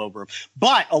pus all over him,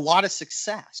 but a lot of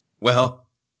success. Well,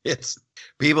 it's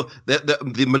people.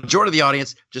 The majority of the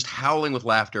audience just howling with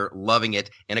laughter, loving it,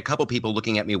 and a couple people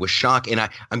looking at me with shock. And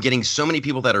I'm getting so many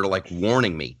people that are like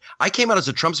warning me. I came out as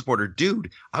a Trump supporter, dude.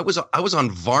 I was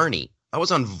on Varney. I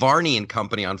was on Varney and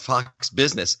Company on Fox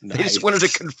Business. Nice. They just wanted to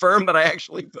confirm that I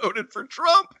actually voted for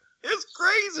Trump. It's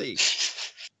crazy.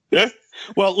 Yeah.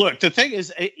 Well, look, the thing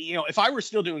is, if I were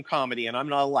still doing comedy, and I'm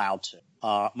not allowed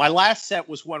to, my last set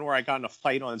was one where I got in a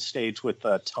fight on stage with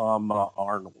Tom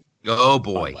Arnold. Oh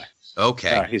boy.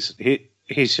 Okay.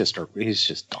 He's just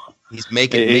dumb. He's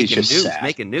making news. Sad.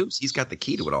 Making news. He's got the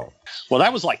key to it all. Well,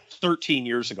 that was like 13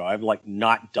 years ago. I've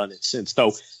not done it since.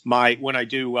 Though when I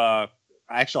do, I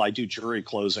do jury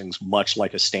closings much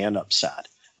like a stand-up set.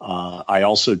 I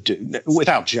also do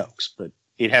without jokes, but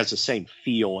it has the same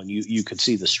feel, and you can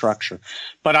see the structure.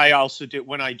 But I also do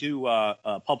when I do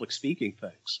public speaking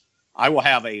things. I will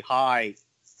have a high.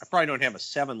 I probably don't have a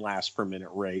 7 laughs per minute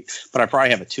rate, but I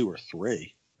probably have a 2 or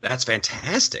 3. That's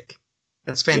fantastic.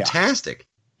 That's fantastic.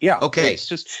 Yeah. Okay.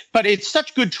 But it's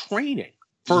such good training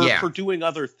for doing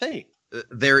other things.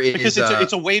 There is because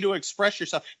it's a way to express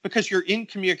yourself because you're in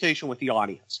communication with the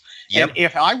audience. Yep. And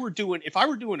if I were doing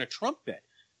a Trump bit,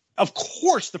 of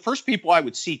course the first people I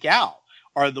would seek out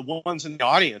are the ones in the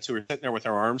audience who are sitting there with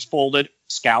their arms folded,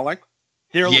 scowling.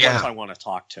 They're the ones I want to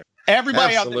talk to.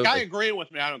 Everybody else, the guy agreeing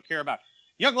with me, I don't care about.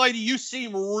 Young lady, you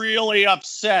seem really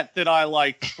upset that I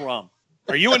like Trump.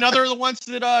 Are you another of the ones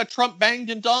that Trump banged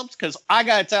and dumped? Because I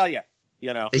gotta tell you,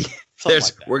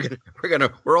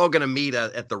 we're all gonna meet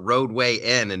at the Roadway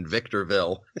Inn in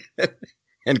Victorville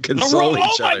and console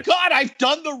each other. Oh my God, I've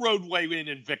done the Roadway Inn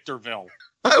in Victorville.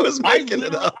 I was making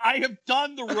it up. I have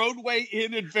done the Roadway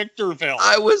Inn in Victorville.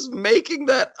 I was making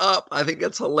that up. I think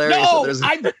that's hilarious. No,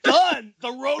 I've done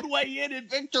the Roadway Inn in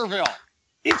Victorville.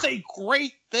 It's a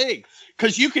great thing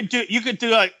because you could do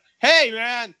like, hey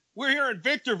man, we're here in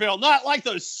Victorville, not like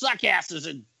those suckasses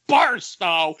in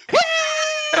Barstow.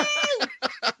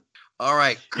 All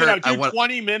right, Kurt, do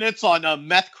 20 minutes on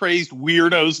meth-crazed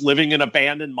weirdos living in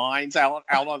abandoned mines out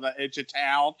on the edge of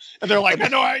town, and they're like, I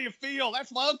know how you feel.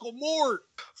 That's my Uncle Mort.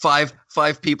 Five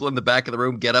people in the back of the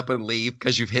room get up and leave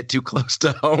because you've hit too close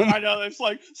to home. I know. It's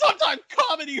like sometimes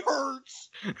comedy hurts.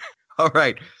 All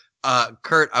right.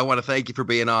 Kurt, I want to thank you for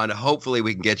being on. Hopefully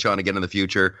we can get you on again in the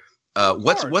future.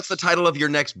 What's the title of your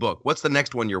next book? What's the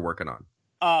next one you're working on?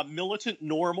 Militant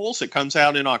Normals. It comes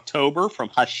out in October from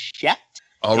Hachette.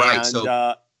 All right. And,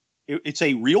 so it's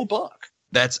a real book.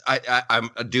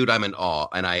 I'm in awe,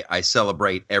 and I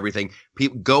celebrate everything.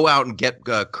 People go out and get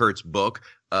Kurt's book.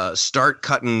 Start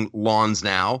cutting lawns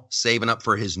now, saving up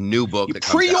for his new book that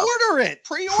comes out.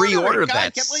 Pre-order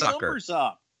that get my sucker. Numbers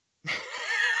up.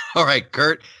 All right,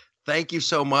 Kurt. Thank you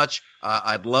so much.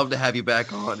 I'd love to have you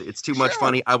back on. It's too much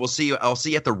funny. I'll see you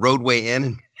at the Roadway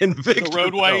Inn in Victorville. The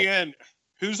Roadway Inn.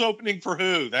 Who's opening for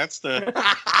who? That's the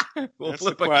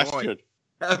flip the a question. Coin.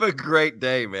 Have a great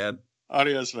day, man.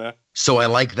 Adios, man. So I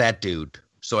like that dude.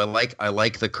 So I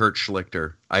like the Kurt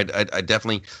Schlichter. I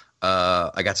definitely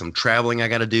I got some traveling I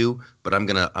got to do, but I'm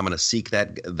gonna seek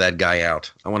that guy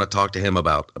out. I want to talk to him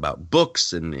about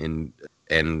books and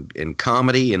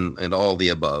comedy and all the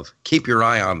above. Keep your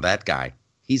eye on that guy.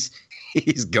 He's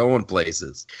going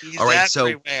places. He's all right,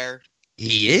 everywhere. So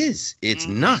he is. It's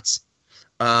nuts.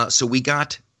 So we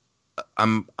got.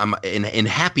 I'm in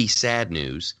happy sad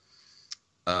news.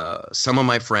 Some of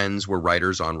my friends were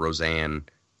writers on Roseanne.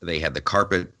 They had the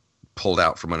carpet pulled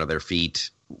out from under their feet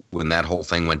when that whole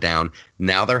thing went down.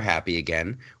 Now they're happy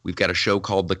again. We've got a show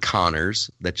called The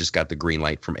Conners that just got the green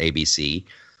light from ABC.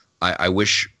 I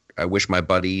wish my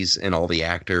buddies and all the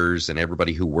actors and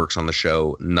everybody who works on the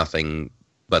show nothing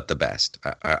but the best.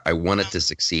 I want it to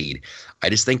succeed. I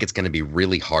just think it's going to be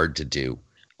really hard to do.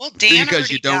 Well, Dan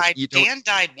already died. Dan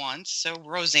died once, so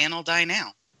Roseanne will die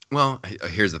now. Well,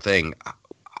 here's the thing.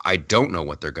 I don't know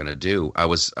what they're going to do. I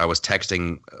was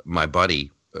texting my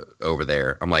buddy over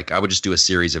there. I'm like, I would just do a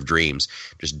series of dreams.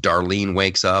 Just Darlene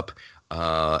wakes up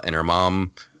and her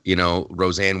mom,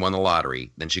 Roseanne won the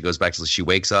lottery. Then she goes back to, she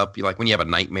wakes up. You like when you have a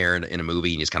nightmare in a movie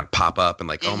and you just kind of pop up and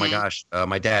like, oh my gosh,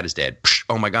 my dad is dead. Psh,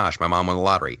 oh my gosh, my mom won the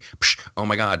lottery. Psh, oh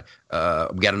my God,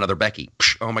 we got another Becky.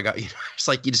 Psh, oh my God. It's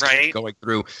like you just keep going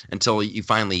through until you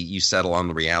finally settle on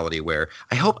the reality where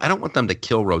I don't want them to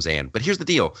kill Roseanne. But here's the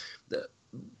deal.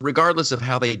 Regardless of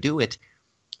how they do it,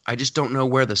 I just don't know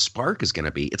where the spark is going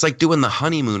to be. It's like doing The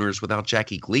Honeymooners without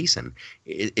Jackie Gleason.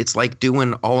 It's like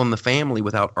doing All in the Family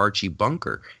without Archie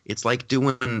Bunker. It's like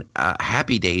doing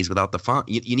Happy Days without the font.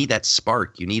 You need that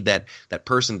spark. You need that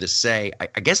person to say,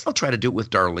 I guess they'll try to do it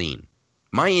with Darlene.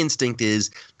 My instinct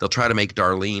is they'll try to make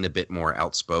Darlene a bit more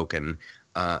outspoken.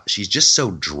 She's just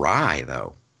so dry,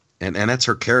 though. And that's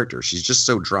her character. She's just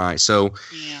so dry. So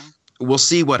we'll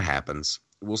see what happens.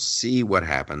 We'll see what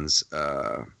happens.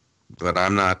 But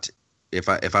I'm not. If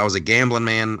I was a gambling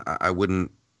man, I wouldn't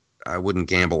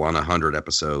gamble on 100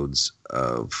 episodes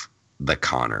of The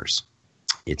Conners.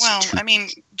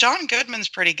 John Goodman's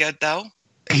pretty good though.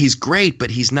 He's great, but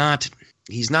he's not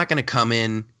going to come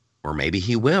in, or maybe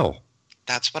he will.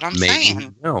 That's what I'm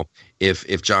saying. No,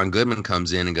 if John Goodman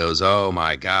comes in and goes, oh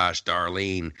my gosh,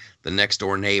 Darlene, the next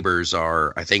door neighbors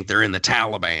I think they're in the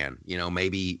Taliban.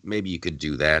 Maybe you could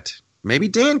do that. Maybe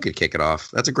Dan could kick it off.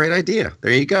 That's a great idea.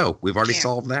 There you go. We've already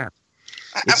solved that.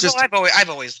 I've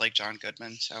always liked John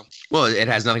Goodman. So it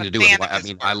has nothing to do with.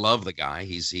 I love the guy.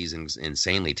 He's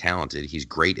insanely talented. He's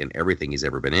great in everything he's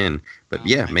ever been in. But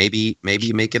maybe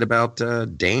you make it about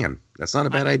Dan. That's not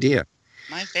a bad idea.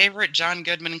 My favorite John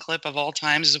Goodman clip of all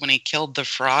times is when he killed the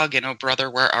frog in "Oh Brother,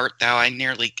 Where Art Thou?" I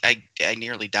nearly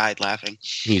died laughing.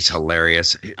 He's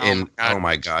hilarious. Oh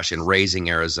my gosh, in Raising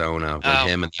Arizona, when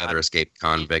him and the other escaped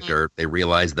convict they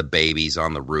realize the baby's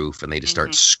on the roof and they just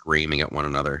start screaming at one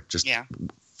another. Just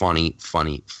funny.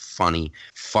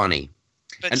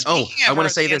 But I want to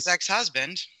say this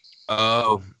ex-husband.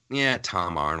 Oh yeah,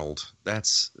 Tom Arnold. That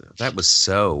was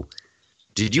so.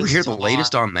 Did you hear the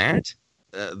latest on that?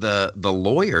 The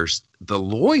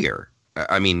lawyer.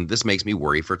 I mean, this makes me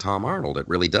worry for Tom Arnold. It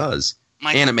really does,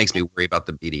 and it makes me worry about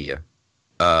the media.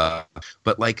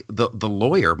 But like the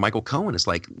lawyer, Michael Cohen, is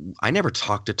like, I never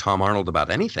talked to Tom Arnold about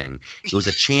anything. It was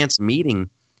a chance meeting.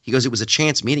 He goes, it was a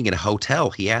chance meeting at a hotel.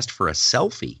 He asked for a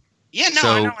selfie. Yeah, no,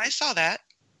 I know, I saw that.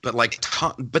 But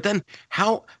but then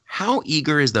how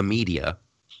eager is the media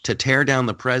to tear down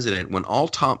the president when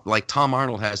Tom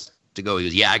Arnold has to go? He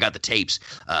goes, yeah, I got the tapes.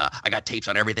 I got tapes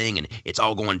on everything, and it's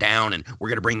all going down, and we're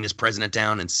going to bring this president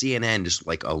down. And CNN just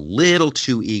like a little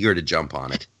too eger to jump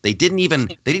on it. They didn't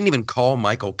even call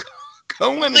Michael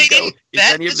Cohen. They didn't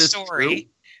vet the story. True?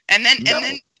 And then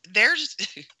there's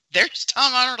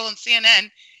Tom Arnold on CNN,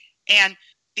 and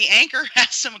the anchor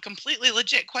asks him a completely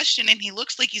legit question, and he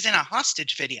looks like he's in a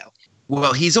hostage video.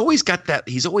 Well, he's always got that.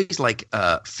 He's always like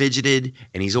fidgeted,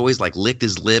 and he's always like licked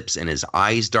his lips, and his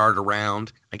eyes dart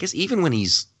around. I guess even when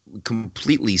he's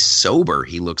completely sober,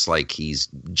 he looks like he's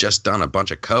just done a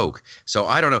bunch of coke. So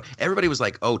I don't know. Everybody was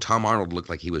like, "Oh, Tom Arnold looked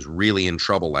like he was really in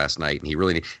trouble last night," and he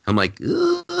really. I'm like,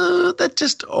 to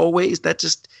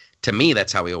me,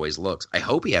 that's how he always looks. I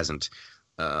hope he hasn't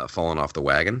fallen off the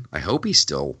wagon. I hope he's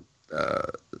still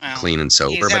clean and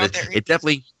sober. But it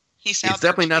definitely. It's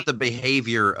definitely not the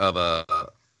behavior of a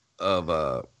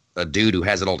dude who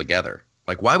has it all together.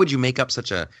 Like, why would you make up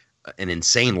such an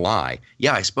insane lie?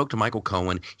 Yeah, I spoke to Michael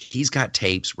Cohen. He's got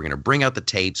tapes. We're going to bring out the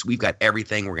tapes. We've got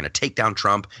everything. We're going to take down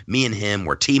Trump. Me and him,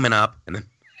 we're teaming up. And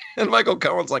Michael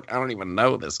Cohen's like, I don't even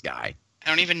know this guy.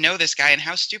 And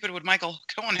how stupid would Michael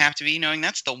Cohen have to be, knowing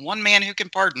that's the one man who can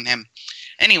pardon him?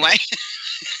 Anyway,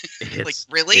 like,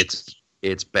 really?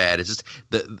 It's bad. It's just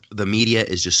the media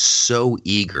is just so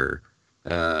eager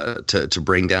to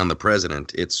bring down the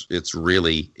president. It's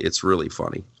really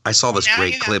funny. I saw this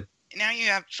great clip. Now you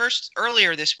have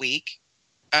earlier this week,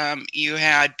 you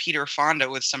had Peter Fonda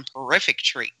with some horrific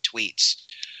tweets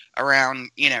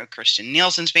around Christian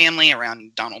Nielsen's family,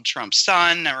 around Donald Trump's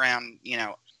son, around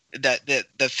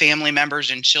the family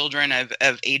members and children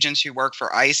of agents who work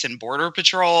for ICE and Border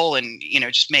Patrol, and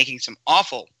just making some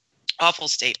awful Awful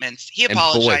statements. He And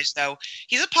apologized, though.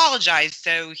 He's apologized,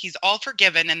 so he's all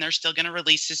forgiven, and they're still going to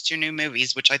release his 2 new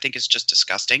movies, which I think is just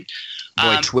disgusting.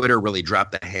 Boy, Twitter really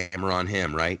dropped the hammer on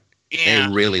him, right? Yeah.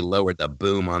 They really lowered the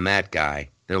boom on that guy.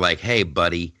 They're like, hey,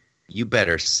 buddy, you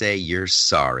better say you're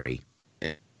sorry.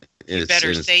 You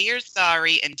better say you're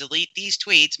sorry and delete these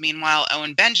tweets. Meanwhile,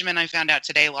 Owen Benjamin, I found out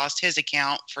today, lost his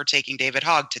account for taking David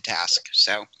Hogg to task.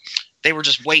 So they were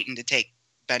just waiting to take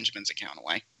Benjamin's account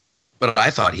away. But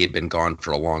I thought he had been gone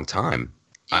for a long time.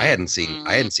 I hadn't seen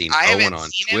Owen on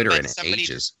Twitter in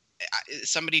ages.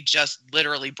 Somebody just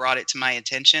literally brought it to my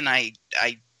attention. I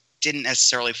didn't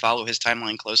necessarily follow his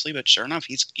timeline closely, but sure enough,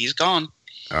 he's gone.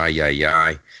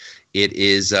 It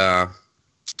is.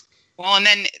 Well, and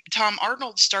then Tom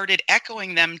Arnold started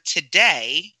echoing them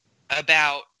today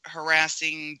about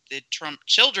harassing the Trump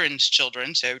children's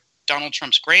children, so Donald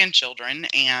Trump's grandchildren,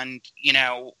 and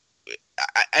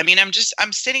I mean,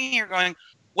 I'm sitting here going,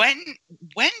 when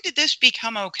did this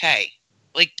become okay?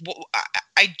 Like,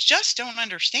 I just don't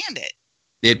understand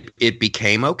it. It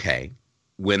became okay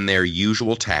when their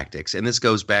usual tactics, and this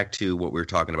goes back to what we were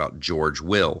talking about George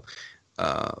Will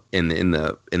in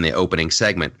the opening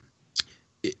segment.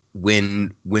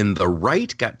 When the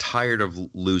right got tired of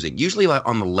losing, usually like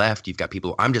on the left, you've got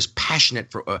people. I'm just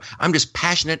passionate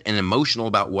and emotional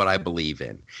about what I believe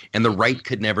in, and the right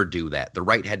could never do that. The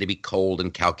right had to be cold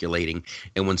and calculating.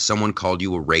 And when someone called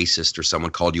you a racist or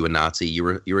someone called you a Nazi, you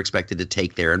were expected to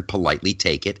take there and politely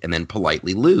take it, and then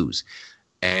politely lose.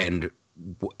 And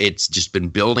it's just been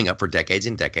building up for decades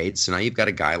and decades. So now you've got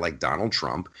a guy like Donald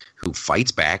Trump who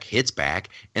fights back, hits back,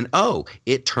 and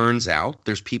it turns out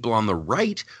there's people on the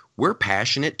right. We're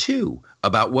passionate too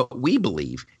about what we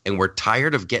believe, and we're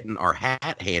tired of getting our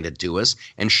hat handed to us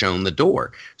and shown the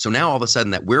door. So now all of a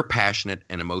sudden that we're passionate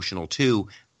and emotional too,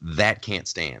 that can't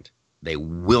stand. They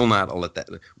will not let that.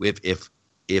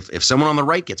 If someone on the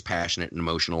right gets passionate and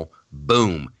emotional,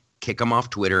 boom, kick them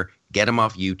off Twitter, get them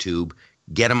off YouTube,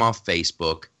 get them off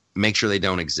Facebook, make sure they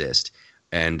don't exist.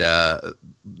 And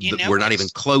we're not even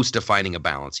close to finding a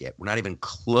balance yet. Not even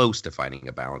close.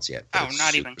 Oh,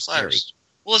 not even close. Scary.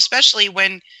 Well, especially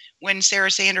when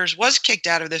Sarah Sanders was kicked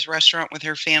out of this restaurant with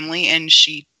her family and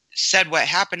she said what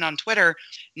happened on Twitter.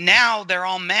 Now they're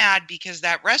all mad because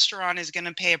that restaurant is going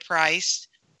to pay a price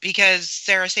because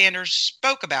Sarah Sanders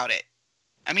spoke about it.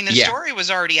 I mean, the story was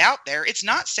already out there. It's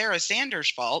not Sarah Sanders'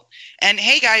 fault. And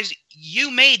hey, guys, you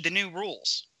made the new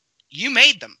rules. You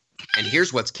made them. And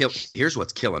here's what's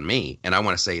killing me. And I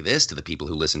want to say this to the people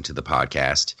who listen to the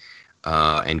podcast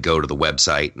and go to the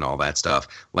website and all that stuff.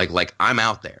 Like I'm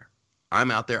out there.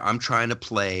 I'm trying to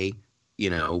play,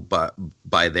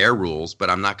 by their rules, but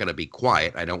I'm not going to be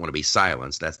quiet. I don't want to be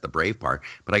silenced. That's the brave part.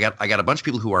 But I got a bunch of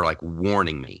people who are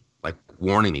warning me,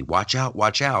 watch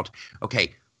out.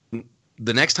 Okay.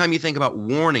 The next time you think about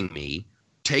warning me,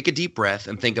 take a deep breath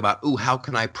and think about, how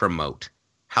can I promote?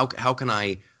 How can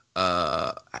I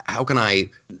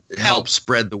help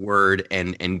spread the word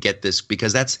and get this?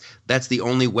 Because that's the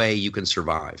only way you can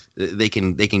survive. They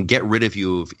can get rid of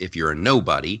you if you're a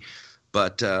nobody,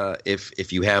 but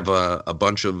if you have a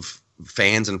bunch of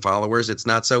fans and followers, it's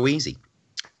not so easy.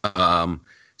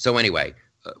 So anyway,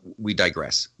 we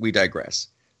digress.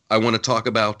 I want to talk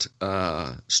about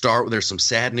there's some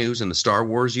sad news in the Star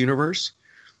Wars universe,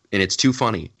 and it's too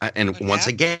funny. Once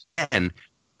again,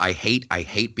 I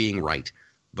hate being right,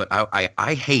 but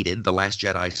I hated The Last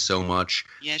Jedi so much.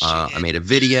 Yes, you did. I made a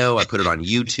video, I put it on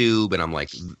YouTube,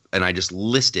 and I just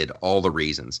listed all the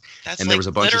reasons. That's and there was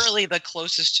a bunch literally the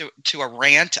closest to a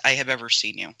rant I have ever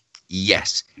seen you.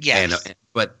 Yes. Yes.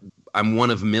 But I'm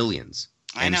one of millions.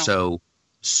 I know. And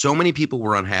so many people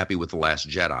were unhappy with The Last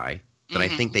Jedi that I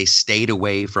think they stayed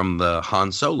away from the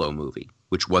Han Solo movie,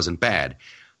 which wasn't bad.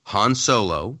 Han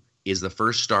Solo is the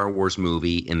first Star Wars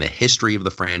movie in the history of the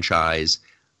franchise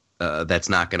that's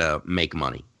not going to make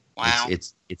money. Wow.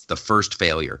 It's the first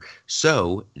failure.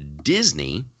 So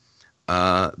Disney,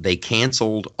 they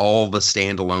canceled all the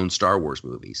standalone Star Wars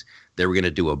movies. They were going to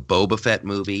do a Boba Fett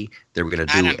movie. They were going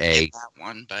to do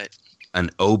an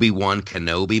Obi-Wan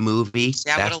Kenobi movie.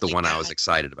 That's the one I was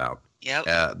excited about.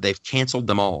 Yep. They've canceled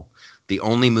them all. The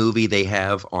only movie they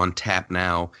have on tap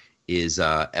now is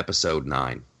Episode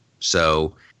 9.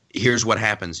 So here's what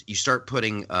happens. You start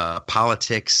putting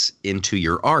politics into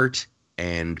your art,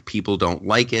 and people don't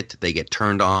like it. They get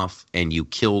turned off, and you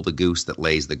kill the goose that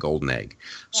lays the golden egg.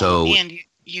 And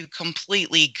you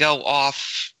completely go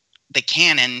off the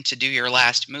canon to do your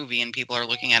last movie, and people are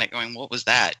looking at it going, what was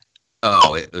that?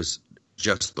 Oh, it was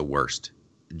just the worst.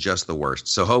 Just the worst.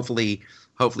 So hopefully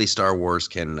Star Wars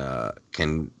can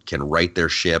right their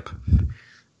ship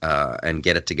and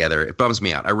get it together. It bums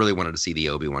me out. I really wanted to see the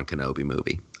Obi-Wan Kenobi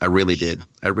movie. I really did.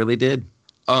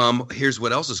 Here's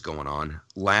what else is going on.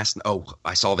 I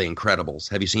saw The Incredibles.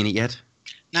 Have you seen it yet?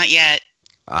 Not yet.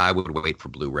 I would wait for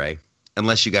Blu-ray.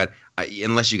 Unless you got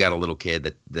a little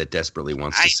kid that desperately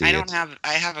wants to see it.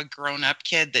 I have a grown-up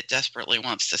kid that desperately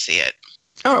wants to see it.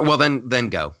 All right, well then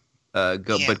go. Yeah.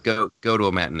 But go to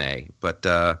a matinee. But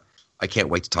I can't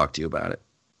wait to talk to you about it.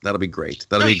 That'll be great.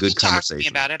 That'll be a good conversation. Talk to me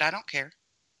about it. I don't care.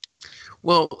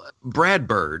 Well, Brad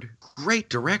Bird, great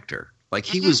director. Like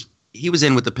he was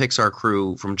in with the Pixar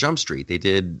crew from Jump Street. They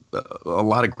did a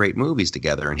lot of great movies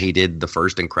together, and he did the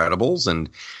first Incredibles, and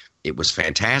it was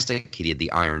fantastic. He did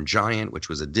The Iron Giant, which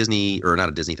was a Disney, or not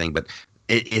a Disney thing, but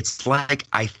it's like,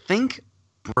 I think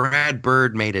Brad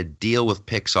Bird made a deal with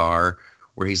Pixar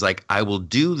where he's like, I will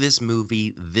do this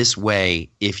movie this way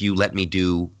if you let me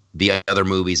do the other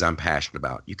movies I'm passionate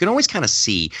about. You can always kind of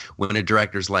see when a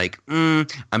director's like,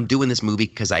 I'm doing this movie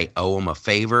because I owe him a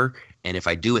favor, and if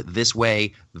I do it this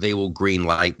way, they will green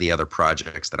light the other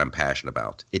projects that I'm passionate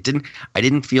about. I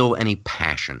didn't feel any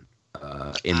passion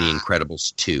in The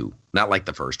Incredibles 2. Not like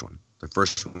the first one. The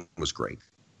first one was great.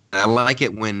 And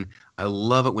I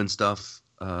love it when stuff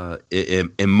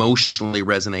emotionally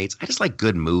resonates. I just like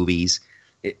good movies.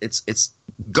 It's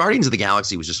Guardians of the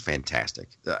Galaxy was just fantastic.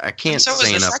 I can't say enough.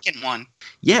 So was the second one.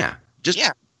 Yeah,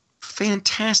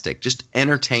 fantastic. Just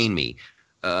entertain me.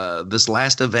 This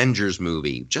last Avengers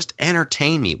movie just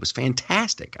entertained me. It was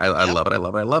fantastic. I love it. I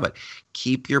love it.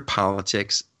 Keep your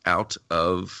politics out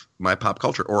of my pop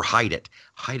culture, or hide it.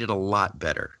 Hide it a lot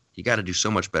better. You got to do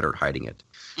so much better at hiding it.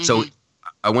 Mm-hmm. So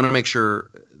I want to make sure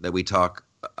that we talk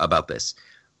about this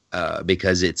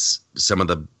because it's some of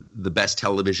the best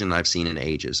television I've seen in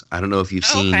ages. I don't know if you've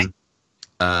seen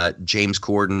James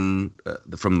Corden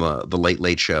from the Late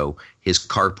Late Show, his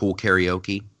carpool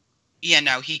karaoke. Yeah,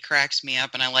 no, he cracks me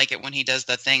up, and I like it when he does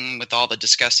the thing with all the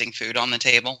disgusting food on the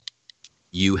table.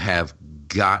 You have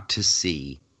got to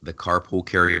see the carpool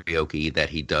karaoke that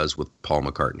he does with Paul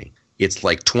McCartney. It's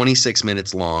like 26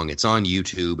 minutes long. It's on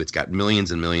YouTube. It's got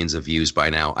millions and millions of views by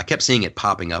now. I kept seeing it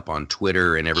popping up on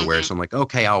Twitter and everywhere, so I'm like,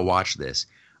 okay, I'll watch this.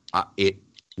 It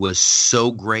was so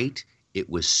great. It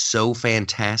was so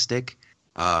fantastic.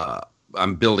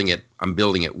 I'm building it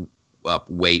up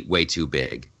way too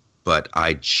big. But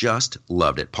I just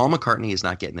loved it. Paul McCartney is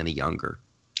not getting any younger.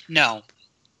 No.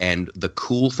 And the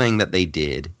cool thing that they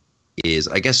did is,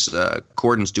 I guess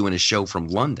Corden's doing his show from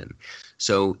London.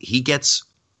 So he gets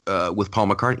with Paul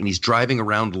McCartney, and he's driving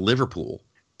around Liverpool.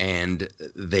 And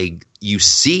you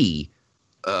see,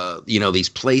 these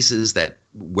places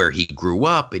where he grew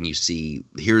up, and you see,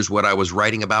 here's what I was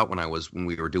writing about when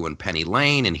we were doing Penny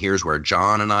Lane, and here's where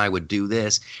John and I would do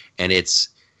this. And it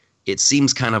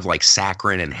seems kind of like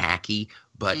saccharine and hacky,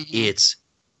 but it's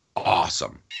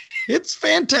awesome. It's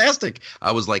fantastic.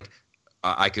 I was like,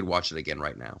 I could watch it again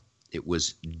right now. It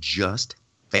was just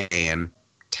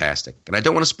fantastic. And I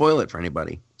don't want to spoil it for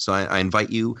anybody. So I invite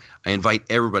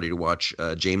everybody to watch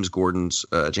James Corden's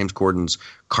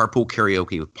Carpool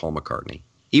Karaoke with Paul McCartney.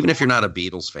 Even if you're not a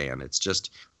Beatles fan, it's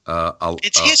just a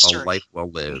life well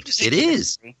lived. It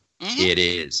is. Mm-hmm. It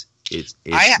is.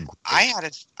 I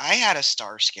had a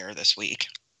star scare this week.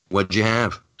 What'd you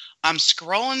have? I'm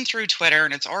scrolling through Twitter,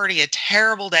 and it's already a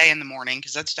terrible day in the morning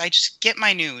because I just get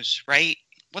my news, right?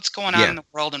 What's going on in the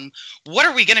world, and what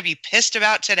are we going to be pissed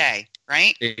about today,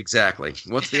 right? Exactly.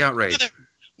 What's the outrage?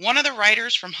 One of the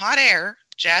writers from Hot Air,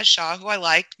 Jazz Shaw, who I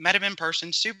liked, met him in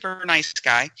person, super nice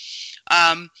guy.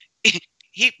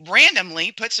 He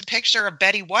randomly puts a picture of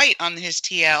Betty White on his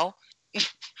TL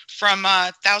from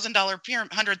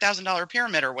 $100,000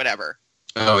 pyramid or whatever.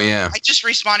 Oh yeah. I just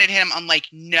responded to him. I'm like,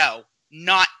 no,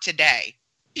 not today.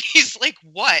 He's like,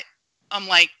 what? I'm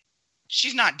like,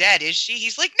 she's not dead, is she?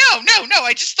 He's like, no.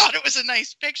 I just thought it was a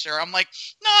nice picture. I'm like,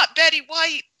 not Betty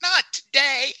White, not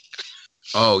today.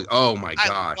 Oh my gosh.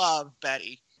 I love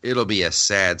Betty. It'll be a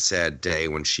sad day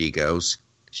when she goes.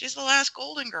 She's the last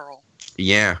Golden Girl.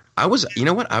 Yeah. You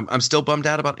know what? I'm still bummed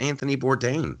out about Anthony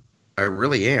Bourdain. I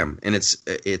really am, and it's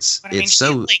she's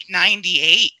like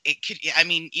 98. It could,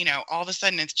 all of a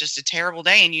sudden it's just a terrible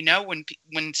day, and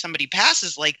when somebody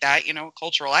passes like that, a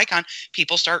cultural icon,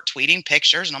 people start tweeting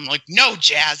pictures, and I'm like, no,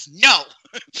 Jazz, no,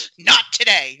 not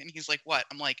today. And he's like, what?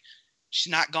 I'm like,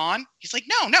 she's not gone. He's like,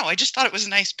 no, I just thought it was a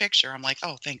nice picture. I'm like,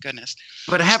 oh, thank goodness.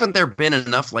 But haven't there been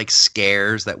enough like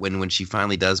scares that when she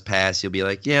finally does pass, you'll be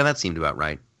like, yeah, that seemed about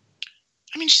right.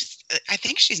 I mean, I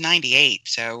think she's 98,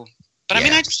 so. But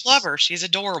I just love her. She's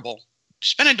adorable.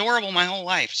 She's been adorable my whole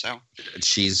life. So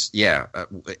she's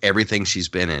everything she's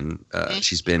been in.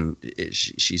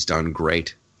 She's done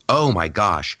great. Oh my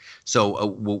gosh! So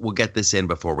we'll get this in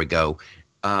before we go.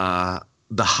 The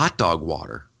hot dog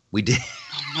water we did.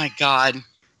 Oh my God!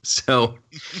 So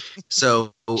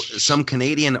some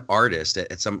Canadian artist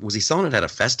was he selling it at a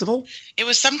festival? It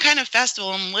was some kind of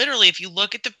festival, and literally, if you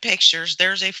look at the pictures,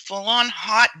 there's a full-on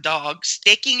hot dog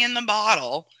sticking in the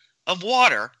bottle of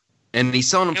water. And he's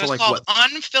selling them for like what? It was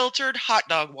called unfiltered hot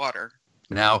dog water.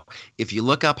 Now, if you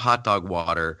look up hot dog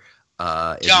water in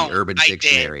the Urban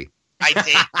Dictionary. I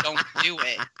did. Don't do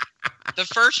it. The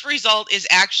first result is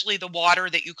actually the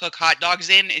water that you cook hot dogs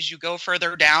in. As you go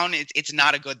further down, it's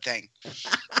not a good thing.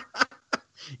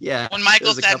 Yeah. When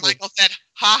Michael said,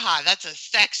 haha, that's a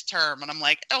sex term. And I'm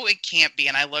like, oh, it can't be.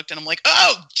 And I looked and I'm like,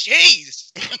 oh,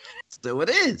 jeez. So it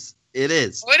is. It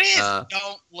is. It is.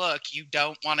 Don't look. You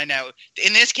don't want to know.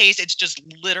 In this case, it's just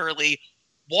literally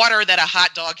water that a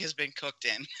hot dog has been cooked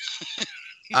in.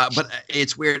 But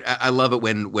it's weird. I love it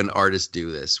when artists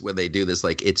do this. When they do this,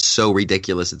 like it's so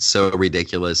ridiculous. It's so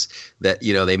ridiculous that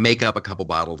they make up a couple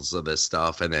bottles of this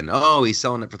stuff, and then he's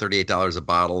selling it for $38 a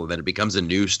bottle, and then it becomes a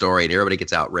news story, and everybody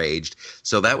gets outraged.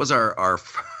 So that was our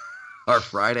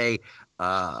Friday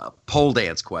pole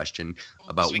dance question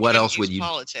about what else would you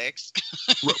politics.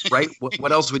 Right?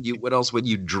 What else would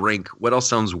you drink? What else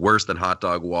sounds worse than hot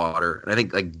dog water? And I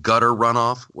think like gutter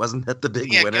runoff, wasn't that the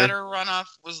big winner? Yeah, gutter runoff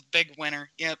was the big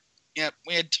winner. Yep.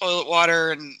 We had toilet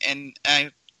water and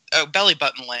belly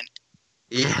button lint.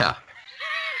 Yeah.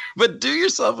 But do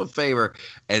yourself a favor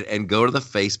and go to the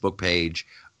Facebook page.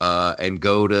 And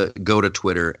go to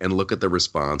Twitter and look at the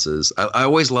responses. I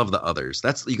always love the others.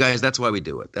 That's you guys. That's why we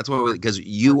do it. That's why because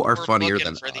you are funnier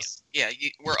than us.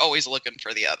 We're always looking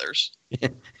for the others.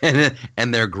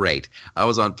 and they're great. I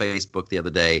was on Facebook the other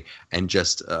day and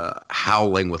just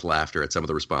howling with laughter at some of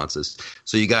the responses.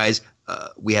 So you guys,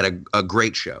 we had a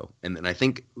great show, and I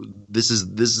think this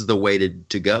is the way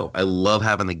to go. I love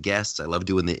having the guests. I love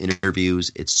doing the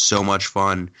interviews. It's so much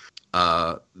fun.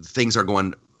 Things are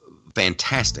going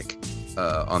fantastic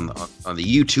on the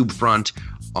YouTube front,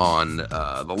 on the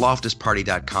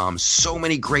loftusparty.com. So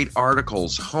many great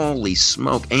articles. Holy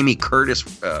smoke. Amy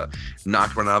Curtis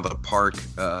knocked one out of the park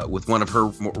with one of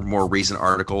her more recent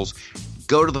articles.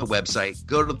 Go to the website.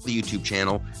 Go to the YouTube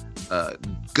channel.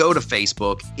 Go to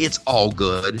Facebook. It's all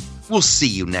good. We'll see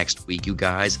you next week, you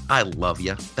guys. I love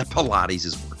you. That Pilates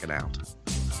is working out.